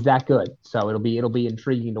 I mean, he's that good, so it'll be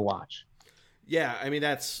intriguing to watch. Yeah, I mean,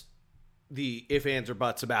 that's the if, ands, or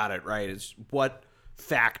buts about it, right? Is what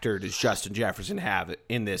factor does Justin Jefferson have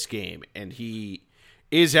in this game? And he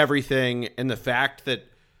is everything. And the fact that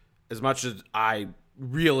as much as I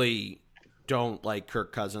really don't like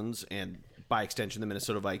Kirk Cousins and by extension, the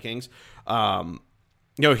Minnesota Vikings.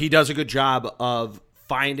 He does a good job of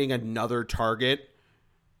finding another target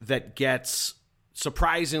that gets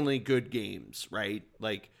surprisingly good games, right?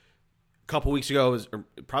 Like a couple weeks ago, or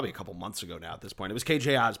probably a couple months ago now at this point, it was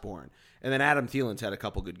KJ Osborne. And then Adam Thielen's had a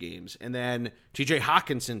couple good games. And then TJ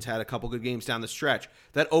Hawkinson's had a couple good games down the stretch.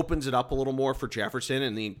 That opens it up a little more for Jefferson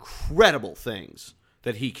and the incredible things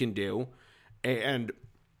that he can do. And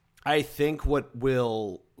I think what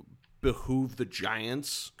will behoove the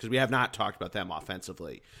Giants, because we have not talked about them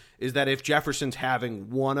offensively, is that if Jefferson's having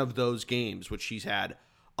one of those games, which he's had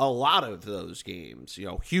a lot of those games,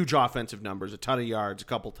 huge offensive numbers, a ton of yards, a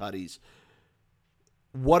couple tutties,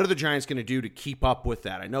 what are the Giants going to do to keep up with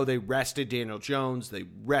that? I know they rested Daniel Jones, they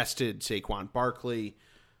rested Saquon Barkley,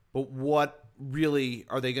 but what really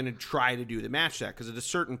are they going to try to do to match that? Because at a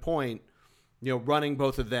certain point, running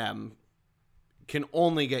both of them can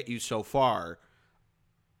only get you so far.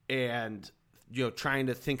 And, trying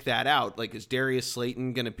to think that out, like, is Darius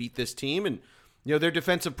Slayton going to beat this team? And, their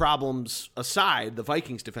defensive problems aside, the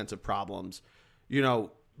Vikings' defensive problems,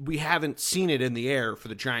 we haven't seen it in the air for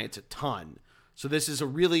the Giants a ton. So this is a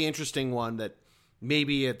really interesting one that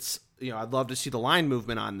maybe it's, I'd love to see the line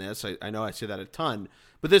movement on this. I know I say that a ton,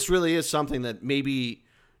 but this really is something that maybe,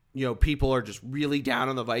 people are just really down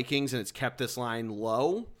on the Vikings and it's kept this line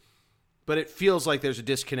low. But it feels like there's a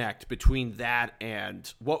disconnect between that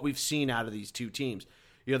and what we've seen out of these two teams.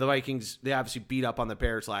 The Vikings, they obviously beat up on the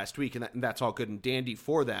Bears last week, and that's all good and dandy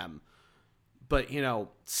for them. But,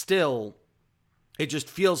 still, it just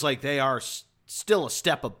feels like they are still a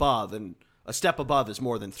step above, and a step above is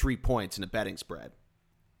more than 3 points in a betting spread.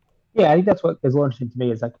 Yeah, I think that's what is interesting to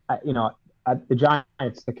me is like, the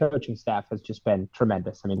Giants, the coaching staff has just been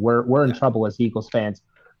tremendous. I mean, we're in trouble as Eagles fans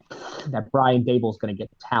that Brian Daboll's going to get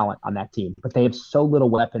talent on that team, but they have so little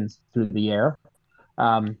weapons through the air.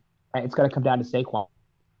 It's going to come down to Saquon,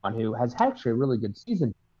 who has had actually a really good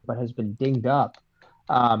season, but has been dinged up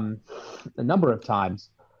a number of times.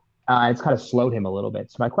 It's kind of slowed him a little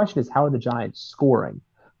bit. So my question is, how are the Giants scoring?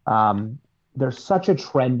 There's such a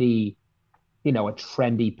trendy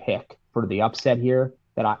pick for the upset here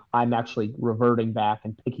that I'm actually reverting back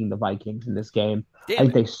and picking the Vikings in this game. I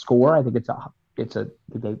think they score. I think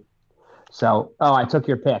I took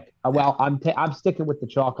your pick. Well, I'm sticking with the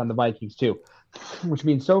chalk on the Vikings too, which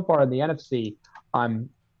means so far in the NFC, I'm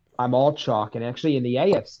all chalk, and actually in the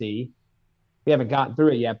AFC, we haven't gotten through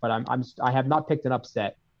it yet, but I have not picked an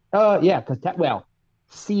upset. Because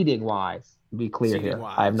seeding wise, to be clear here,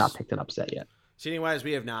 I have not picked an upset yet. Seeding wise,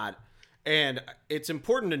 we have not, and it's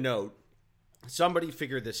important to note. Somebody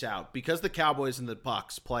figured this out because the Cowboys and the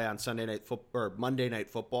Bucks play on Monday Night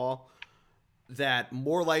Football. That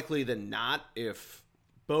more likely than not, if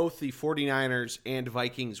both the 49ers and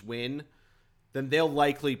Vikings win, then they'll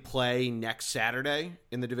likely play next Saturday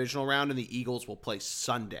in the divisional round, and the Eagles will play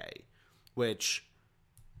Sunday, which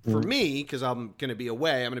for me, because I'm going to be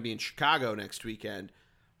away, I'm going to be in Chicago next weekend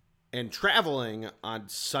and traveling on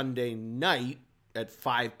Sunday night at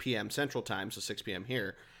 5 p.m. Central Time, so 6 p.m.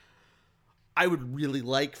 here. I would really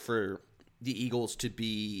like for the Eagles to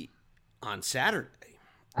be on Saturday,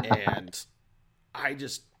 and I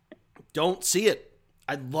just don't see it.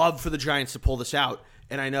 I'd love for the Giants to pull this out.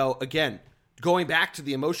 And I know, again, going back to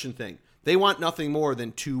the emotion thing, they want nothing more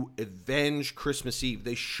than to avenge Christmas Eve.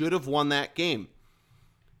 They should have won that game.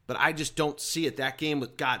 But I just don't see it. That game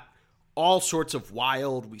got all sorts of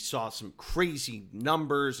wild. We saw some crazy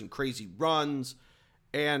numbers and crazy runs.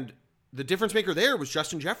 And the difference maker there was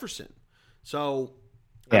Justin Jefferson. So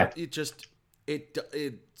it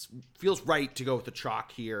feels right to go with the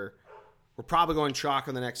chalk here. We're probably going chalk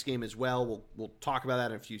on the next game as well. We'll talk about that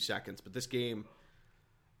in a few seconds. But this game,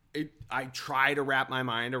 I try to wrap my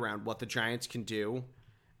mind around what the Giants can do,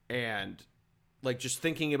 and just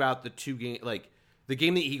thinking about the two games, the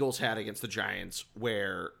game the Eagles had against the Giants,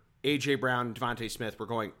 where A.J. Brown and Devontae Smith were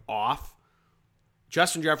going off.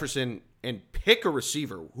 Justin Jefferson, and pick a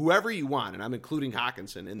receiver, whoever you want, and I'm including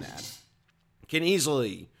Hawkinson in that, can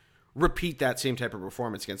easily repeat that same type of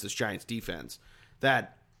performance against this Giants defense.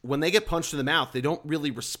 That when they get punched in the mouth, they don't really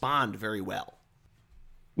respond very well.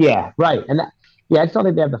 Yeah, right. And I just don't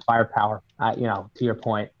think they have the firepower, to your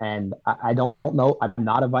point. And I don't know. I'm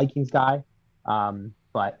not a Vikings guy.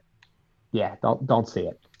 But yeah, don't see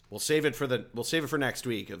it. We'll save it for next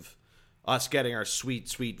week of us getting our sweet,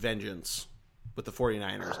 sweet vengeance with the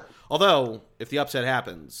 49ers. Although, if the upset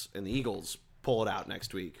happens and the Eagles pull it out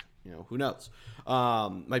next week, who knows?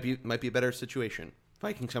 Might be a better situation.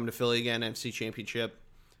 Vikings come to Philly again, NFC Championship.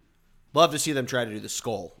 Love to see them try to do the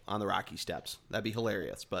skull on the Rocky Steps. That'd be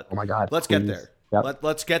hilarious. But oh my God, let's get there. Yep.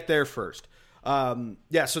 Let's get there first. So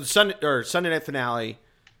the Sunday night finale,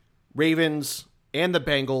 Ravens and the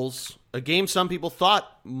Bengals, a game some people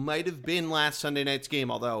thought might have been last Sunday night's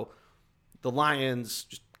game, although the Lions,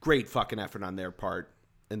 just great fucking effort on their part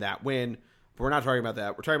in that win. But we're not talking about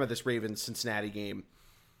that. We're talking about this Ravens-Cincinnati game.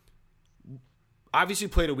 Obviously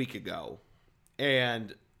played a week ago,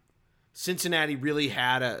 and Cincinnati really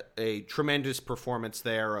had a tremendous performance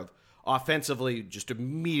there of offensively just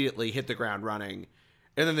immediately hit the ground running.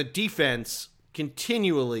 And then the defense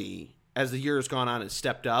continually, as the year has gone on, has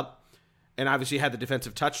stepped up and obviously had the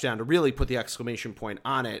defensive touchdown to really put the exclamation point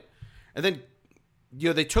on it. And then,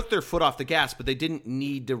 they took their foot off the gas, but they didn't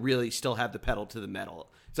need to really still have the pedal to the metal.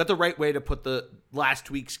 Is that the right way to put the last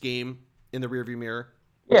week's game in the rearview mirror?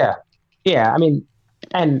 Yeah. Yeah. I mean,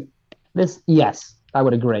 and this, yes, I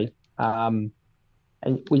would agree. And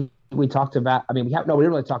we talked about, we didn't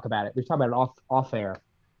really talk about it. We talked about it off air,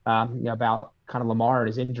 about kind of Lamar and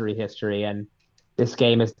his injury history. And this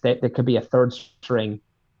game is that there could be a third string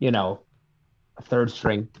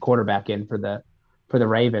quarterback in for the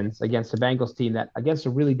Ravens against a Bengals team that against a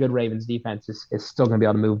really good Ravens defense is still going to be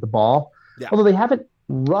able to move the ball. Yeah. Although they haven't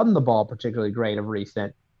run the ball particularly great of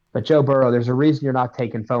recent. But Joe Burrow, there's a reason you're not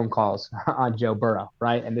taking phone calls on Joe Burrow,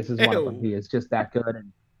 right? And this is one of them. He is just that good,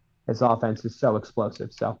 and his offense is so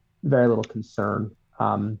explosive. So very little concern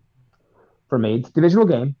for me. It's a divisional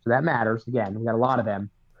game, so that matters. Again, we got a lot of them.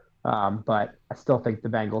 But I still think the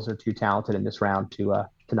Bengals are too talented in this round to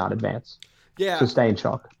not advance. Yeah. So stay in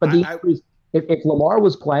chalk. But if Lamar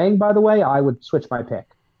was playing, by the way, I would switch my pick.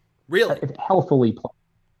 Really? If healthily playing.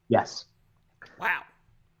 Yes. Wow.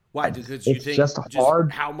 Why? Because you think just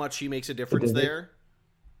hard how much he makes a difference there?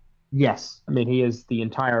 Yes. He is the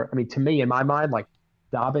entire – to me, in my mind, like,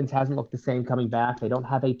 Dobbins hasn't looked the same coming back. They don't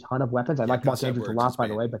have a ton of weapons. I like Mark Andrews a lot, by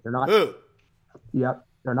the way, but they're not – Yep.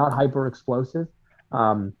 They're not hyper explosive.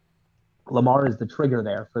 Lamar is the trigger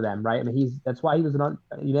there for them, right? That's why he was an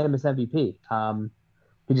unanimous MVP.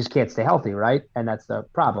 He just can't stay healthy, right? And that's the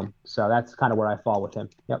problem. So that's kind of where I fall with him.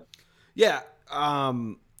 Yep. Yeah.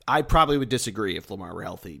 I probably would disagree if Lamar were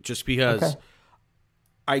healthy, just because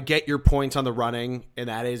I get your points on the running, and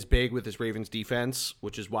that is big with this Ravens defense,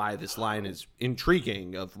 which is why this line is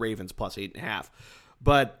intriguing of Ravens plus 8.5.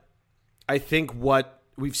 But I think what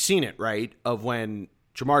we've seen it, right, of when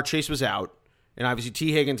Jamar Chase was out, and obviously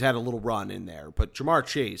T. Higgins had a little run in there, but Jamar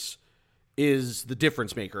Chase is the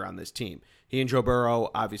difference maker on this team. He and Joe Burrow,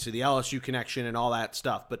 obviously the LSU connection and all that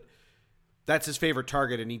stuff, but that's his favorite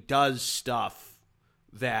target, and he does stuff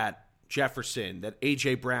that Jefferson, that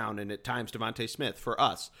A.J. Brown, and at times Devontae Smith for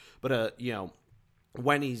us. But,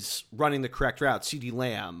 when he's running the correct route, CeeDee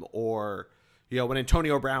Lamb, or, when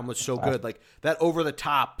Antonio Brown was so good, like that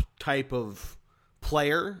over-the-top type of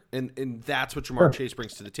player, and that's what Jamar Chase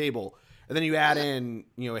brings to the table. And then you add in,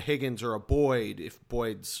 a Higgins or a Boyd, if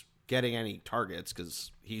Boyd's getting any targets,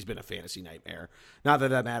 because he's been a fantasy nightmare. Not that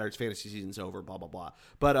that matters. Fantasy season's over, blah, blah, blah.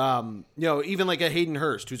 But, even like a Hayden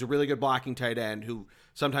Hurst, who's a really good blocking tight end, who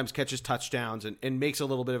sometimes catches touchdowns and makes a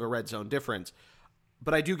little bit of a red zone difference.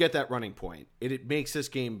 But I do get that running point. It makes this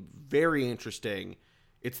game very interesting.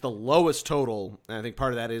 It's the lowest total, and I think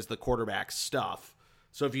part of that is the quarterback stuff.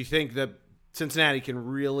 So if you think that Cincinnati can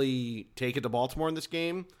really take it to Baltimore in this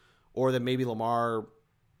game, or that maybe Lamar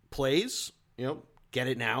plays, get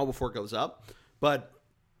it now before it goes up. But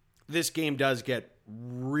this game does get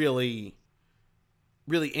really,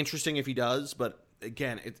 really interesting if he does. But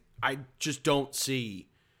again, I just don't see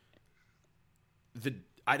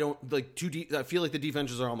I feel like the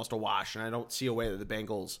defenses are almost a wash, and I don't see a way that the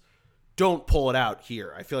Bengals don't pull it out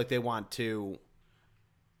here. I feel like they want to.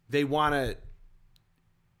 They're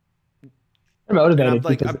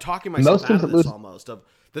motivated. I'm talking myself out of this almost of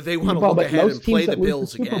that they want to look ahead and play the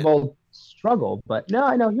Bills again. Super Bowl struggle, but no,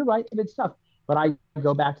 I know you're right. It's tough. But I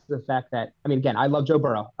go back to the fact that, again, I love Joe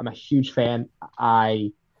Burrow. I'm a huge fan.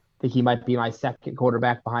 I think he might be my second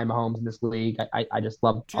quarterback behind Mahomes in this league. I just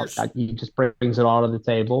love he just brings it all to the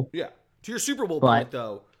table. Yeah. To your Super Bowl point,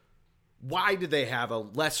 though, why did they have a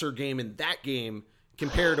lesser game in that game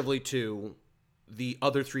comparatively to the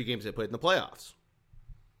other three games they played in the playoffs?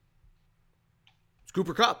 It's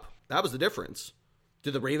Cooper Kupp. That was the difference.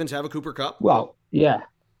 Did the Ravens have a Cooper Kupp? Well, yeah.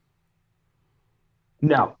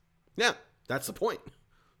 No. Yeah, that's the point.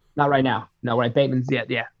 Not right now. No, right. Bateman's,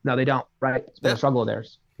 yeah. No, they don't. Right. It's been a struggle of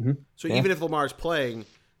theirs. Mm-hmm. So even if Lamar's playing,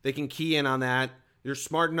 they can key in on that. You're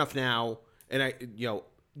smart enough now, and you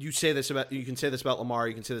can say this about Lamar,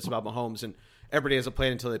 you can say this about Mahomes, and everybody has a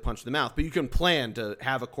plan until they punch the mouth. But you can plan to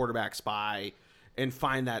have a quarterback spy and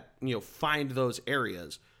find those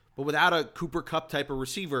areas. But without a Cooper Kupp type of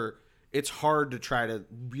receiver, it's hard to try to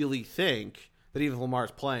really think that even if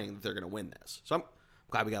Lamar's playing, that they're going to win this. So I'm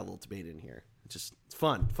glad we got a little debate in here. It's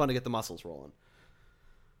fun to get the muscles rolling.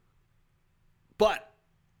 But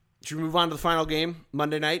should we move on to the final game,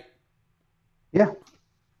 Monday night? Yeah.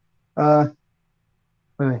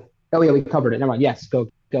 Wait. Oh yeah, we covered it. Never mind. Yes, go.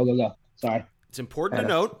 Sorry. It's important to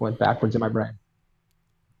note. Went backwards in my brain.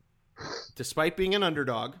 Despite being an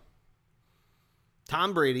underdog,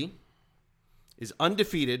 Tom Brady is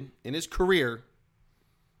undefeated in his career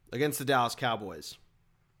against the Dallas Cowboys.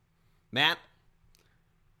 Matt,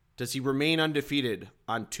 does he remain undefeated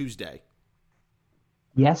on Tuesday?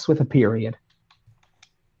 Yes, with a period.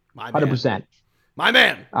 100%. My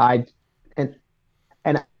man.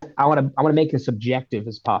 And I want to make this objective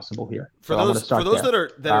as possible here. For those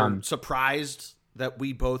that are surprised that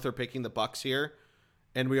we both are picking the Bucs here,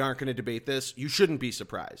 and we aren't going to debate this, you shouldn't be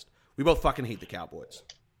surprised. We both fucking hate the Cowboys.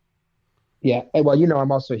 Yeah, well, you know,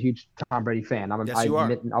 I'm also a huge Tom Brady fan. Yes, you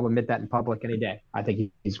are. I'll admit that in public any day. I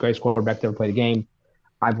think he's the greatest quarterback to ever play the game.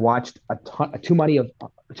 I've watched too many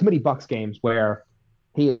Bucs games where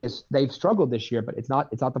they've struggled this year, but it's not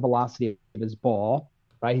the velocity of his ball,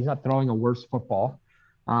 right? He's not throwing a worse football.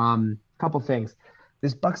 Couple things.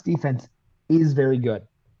 This Bucs defense is very good.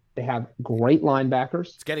 They have great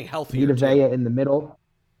linebackers. It's getting healthier. Vita Vea in the middle.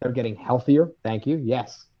 They're getting healthier. Thank you.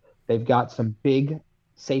 Yes. They've got some big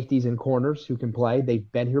safeties and corners who can play. They've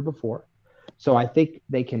been here before. So I think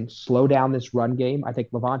they can slow down this run game. I think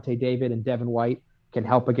Levante David and Devin White can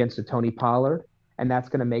help against a Tony Pollard, and that's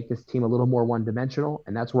going to make this team a little more one-dimensional,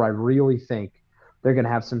 and that's where I really think they're going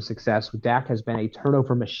to have some success. Dak has been a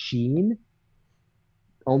turnover machine.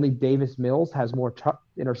 Only Davis Mills has more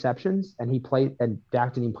interceptions, and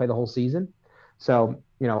Dak didn't even play the whole season. So,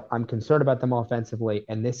 you know, I'm concerned about them offensively,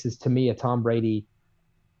 and this is, to me, a Tom Brady.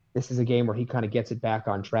 This is a game where he kind of gets it back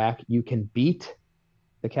on track. You can beat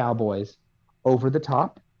the Cowboys over the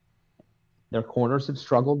top. Their corners have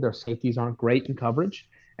struggled. Their safeties aren't great in coverage.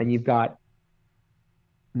 And you've got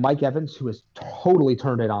Mike Evans, who has totally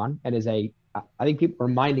turned it on and is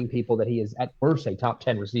reminding people that he is at worst a top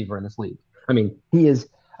 10 receiver in this league. I mean, he is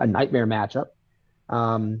a nightmare matchup.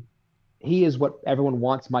 He is what everyone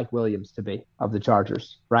wants Mike Williams to be of the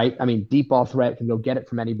Chargers, right? I mean, deep ball threat, can go get it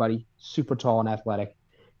from anybody, super tall and athletic.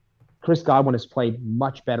 Chris Godwin has played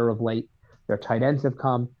much better of late. Their tight ends have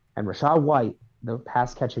come, and Rachaad White, the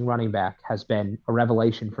pass-catching running back, has been a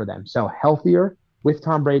revelation for them. So healthier with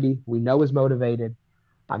Tom Brady, we know is motivated.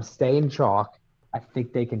 I'm staying chalk. I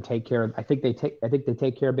think they can take care of. I think they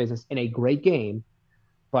take care of business in a great game,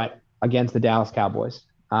 but against the Dallas Cowboys.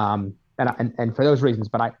 And for those reasons,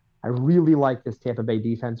 but I really like this Tampa Bay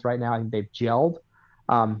defense right now. I think they've gelled.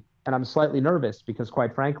 And I'm slightly nervous because,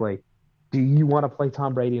 quite frankly, do you want to play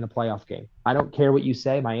Tom Brady in a playoff game? I don't care what you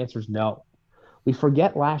say. My answer is no. We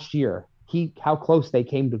forget last year how close they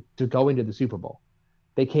came to going to the Super Bowl.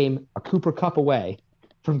 They came a Cooper Cup away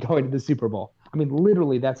from going to the Super Bowl. I mean,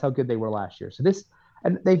 literally, that's how good they were last year. So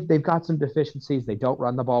they've got some deficiencies. They don't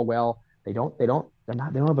run the ball well. They don't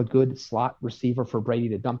have a good slot receiver for Brady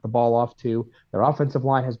to dump the ball off to. Their offensive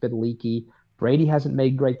line has been leaky. Brady hasn't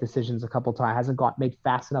made great decisions a couple times. Hasn't made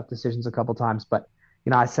fast enough decisions a couple times. But you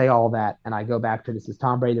know, I say all that, and I go back to this is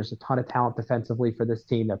Tom Brady. There's a ton of talent defensively for this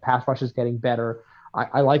team. Their pass rush is getting better.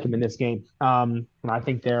 I like him in this game, and I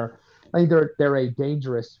think they're a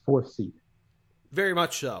dangerous fourth seed. Very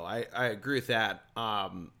much so. I agree with that.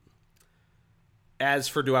 As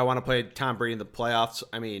for do I want to play Tom Brady in the playoffs?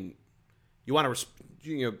 I mean, you want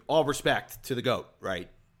to all respect to the GOAT, right?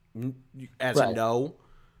 As a no,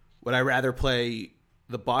 would I rather play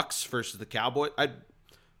the Bucs versus the Cowboys?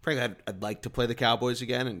 Frankly, I'd like to play the Cowboys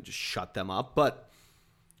again and just shut them up, but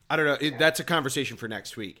I don't know. That's a conversation for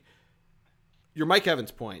next week. Your Mike Evans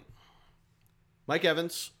point. Mike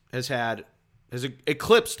Evans has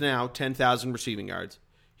eclipsed now 10,000 receiving yards.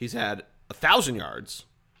 He's had 1,000 yards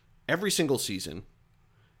every single season,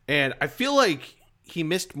 and I feel like he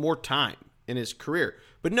missed more time in his career.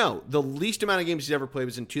 But no, the least amount of games he's ever played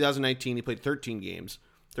was in 2019. He played 13 games.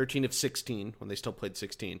 13 of 16 when they still played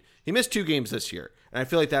 16. He missed 2 games this year, and I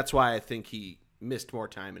feel like that's why I think he missed more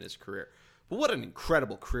time in his career. But what an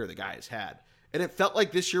incredible career the guy has had. And it felt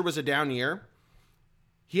like this year was a down year.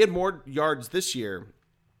 He had more yards this year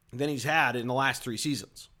than he's had in the last 3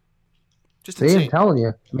 seasons. Just insane. I'm telling you.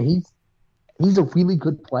 I mean, he's a really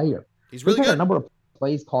good player. He's really good. A number of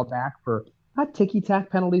plays called back for not ticky-tack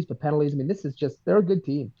penalties, but penalties. I mean, this is just – they're a good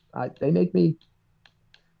team. They make me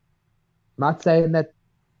 – I'm not saying that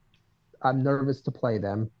I'm nervous to play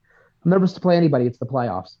them. I'm nervous to play anybody. It's the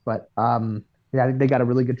playoffs. But, yeah, I think they got a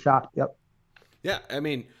really good shot. Yep. Yeah, I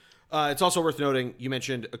mean, it's also worth noting, you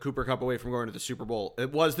mentioned a Cooper Cup away from going to the Super Bowl.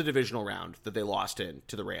 It was the divisional round that they lost in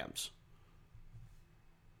to the Rams.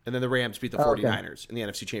 And then the Rams beat the 49ers in the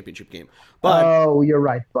NFC Championship game. But you're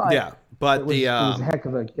right. But yeah, but it was a heck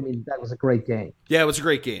of a. I mean, that was a great game. Yeah, it was a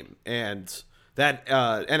great game, and that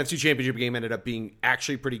NFC Championship game ended up being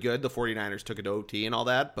actually pretty good. The 49ers took it to OT and all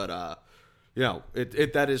that, but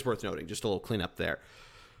that is worth noting. Just a little cleanup there.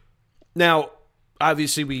 Now,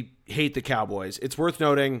 obviously, we hate the Cowboys. It's worth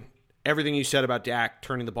noting everything you said about Dak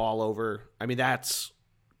turning the ball over. I mean, that's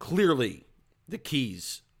clearly the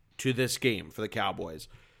keys to this game for the Cowboys.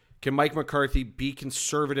 Can Mike McCarthy be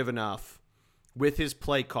conservative enough with his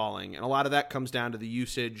play calling? And a lot of that comes down to the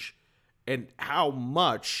usage and how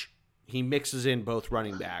much he mixes in both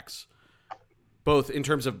running backs, both in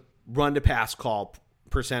terms of run-to-pass call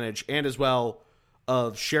percentage and as well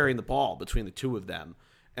of sharing the ball between the two of them.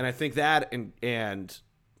 And I think that and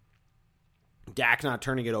Dak not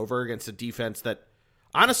turning it over against a defense that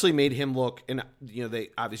honestly made him look, and they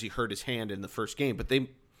obviously hurt his hand in the first game, but they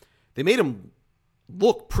made him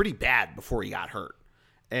look pretty bad before he got hurt.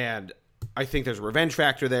 And I think there's a revenge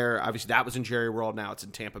factor there. Obviously, that was in Jerry World. Now it's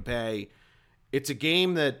in Tampa Bay. It's a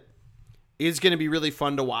game that is going to be really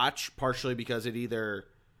fun to watch, partially because it either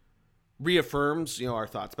reaffirms, our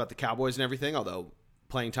thoughts about the Cowboys and everything, although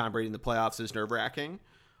playing Tom Brady in the playoffs is nerve-wracking,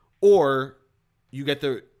 or you get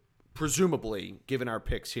presumably, given our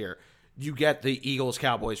picks here, you get the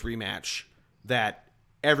Eagles-Cowboys rematch that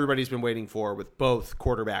everybody's been waiting for with both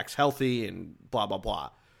quarterbacks healthy and blah, blah, blah.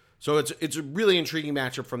 So it's a really intriguing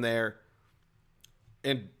matchup from there.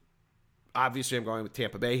 And obviously I'm going with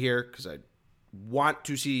Tampa Bay here because I want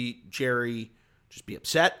to see Jerry just be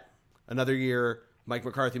upset. Another year, Mike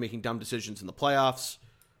McCarthy making dumb decisions in the playoffs.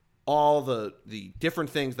 All the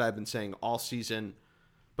different things that I've been saying all season.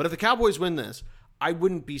 But if the Cowboys win this, I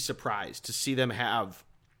wouldn't be surprised to see them have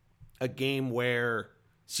a game where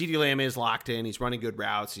CeeDee Lamb is locked in. He's running good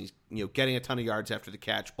routes. He's getting a ton of yards after the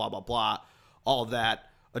catch, blah, blah, blah, all of that.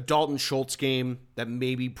 A Dalton Schultz game that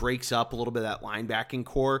maybe breaks up a little bit of that linebacking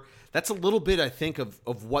core. That's a little bit, I think, of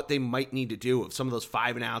what they might need to do, of some of those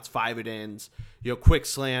 5-and-outs, 5-and-ins, quick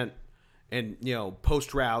slant and,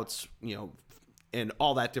 post routes, and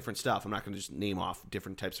all that different stuff. I'm not going to just name off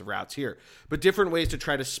different types of routes here, but different ways to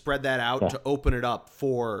try to spread that out to open it up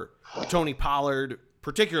for Tony Pollard,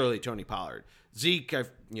 particularly Tony Pollard. Zeke,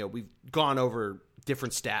 we've gone over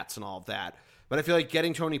different stats and all of that, but I feel like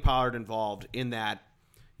getting Tony Pollard involved in that,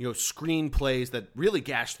 screen plays that really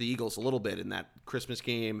gashed the Eagles a little bit in that Christmas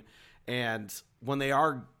game, and when they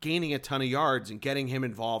are gaining a ton of yards and getting him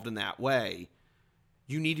involved in that way,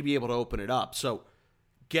 you need to be able to open it up. So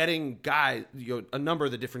getting guys, a number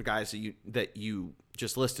of the different guys that you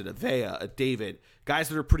just listed, a Vea, a David, guys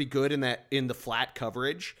that are pretty good in the flat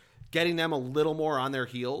coverage, getting them a little more on their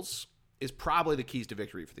heels is probably the keys to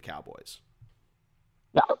victory for the Cowboys.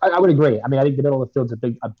 Yeah, I would agree. I mean, I think the middle of the field's a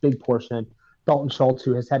big portion. Dalton Schultz,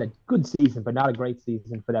 who has had a good season, but not a great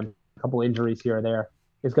season for them, a couple injuries here or there,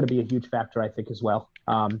 is going to be a huge factor, I think, as well.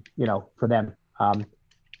 For them.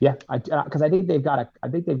 Because I think they've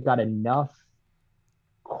got enough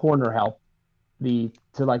corner help to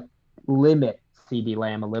limit CeeDee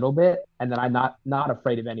Lamb a little bit, and then I'm not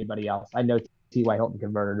afraid of anybody else. I know T.Y. Hilton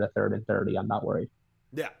converted a 3rd and 30. I'm not worried.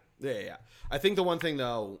 Yeah. I think the one thing,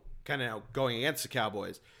 though, kind of going against the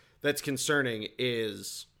Cowboys that's concerning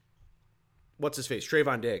is what's his face,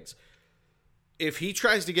 Trayvon Diggs. If he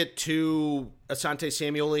tries to get too Asante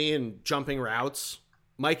Samuel-y and jumping routes,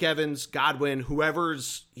 Mike Evans, Godwin, whoever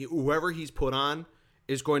he's put on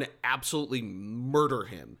is going to absolutely murder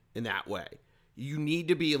him in that way. You need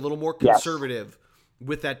to be a little more conservative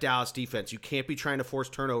with that Dallas defense. You can't be trying to force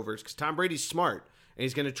turnovers because Tom Brady's smart, and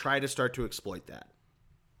he's going to try to start to exploit that.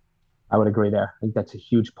 I would agree there. I think that's a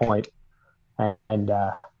huge point. I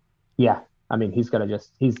mean, he's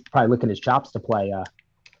probably licking his chops to play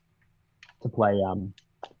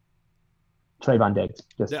Trayvon Diggs.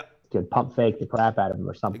 To pump fake the crap out of him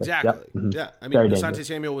or something. Exactly. Yep. Mm-hmm. Yeah. I mean, Asante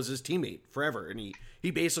Samuel was his teammate forever, and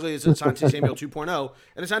he basically is Asante Samuel 2.0,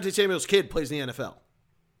 and Asante Samuel's kid plays in the NFL.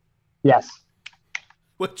 Yes.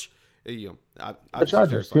 Which, the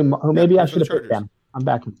Chargers, who maybe I should have picked them. I'm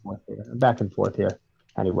back and forth here.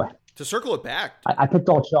 Anyway. To circle it back. I picked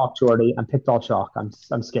all chalk, Jordy. I picked all chalk.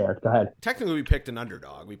 I'm scared. Go ahead. Technically, we picked an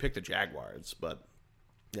underdog. We picked the Jaguars, but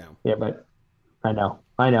yeah. Yeah, but I know.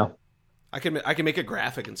 I can make a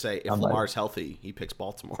graphic and say if Lamar's healthy, he picks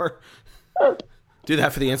Baltimore. Do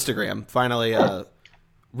that for the Instagram. Finally,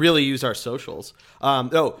 really use our socials.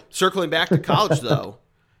 Circling back to college though,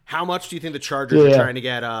 how much do you think the Chargers are trying to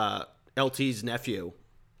get LT's nephew?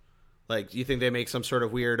 Like, do you think they make some sort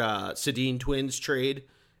of weird Sedin twins trade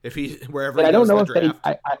if he wherever? But he I don't know in if the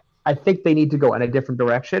draft? I think they need to go in a different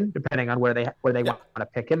direction depending on where they Yeah. want to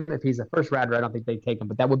pick him. If he's a first rounder, I don't think they take him,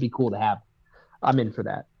 but that would be cool to have. I'm in for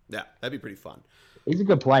that. Yeah, that'd be pretty fun. He's a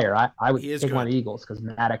good player. I would He is take him on good. the Eagles because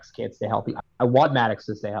Maddox can't stay healthy. I want Maddox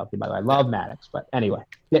to stay healthy, by the way. I love Maddox, but anyway,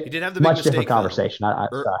 He did have the big much mistake, different conversation.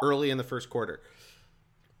 early in the first quarter.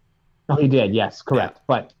 No, he did. Yes, correct.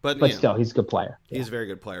 Yeah. But you know, still, he's a good player. He's a very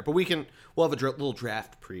good player. But we'll have a little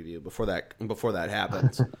draft preview before that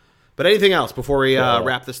happens. But anything else before we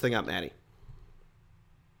wrap this thing up, Maddie?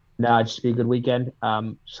 No, just be a good weekend.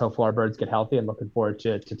 So far, birds get healthy, and looking forward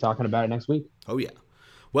to talking about it next week. Oh yeah.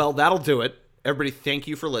 Well, that'll do it. Everybody, thank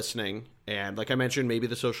you for listening. And like I mentioned, maybe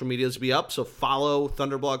the social medias will be up. So follow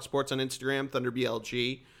Thunderblog Sports on Instagram,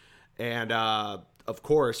 ThunderBLG. And, of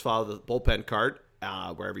course, follow the Bullpen Cart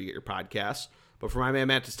wherever you get your podcasts. But for my man,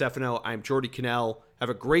 Matt DiStefano, I'm Jordy Cannell. Have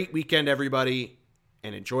a great weekend, everybody,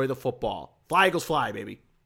 and enjoy the football. Fly, Eagles, fly, baby.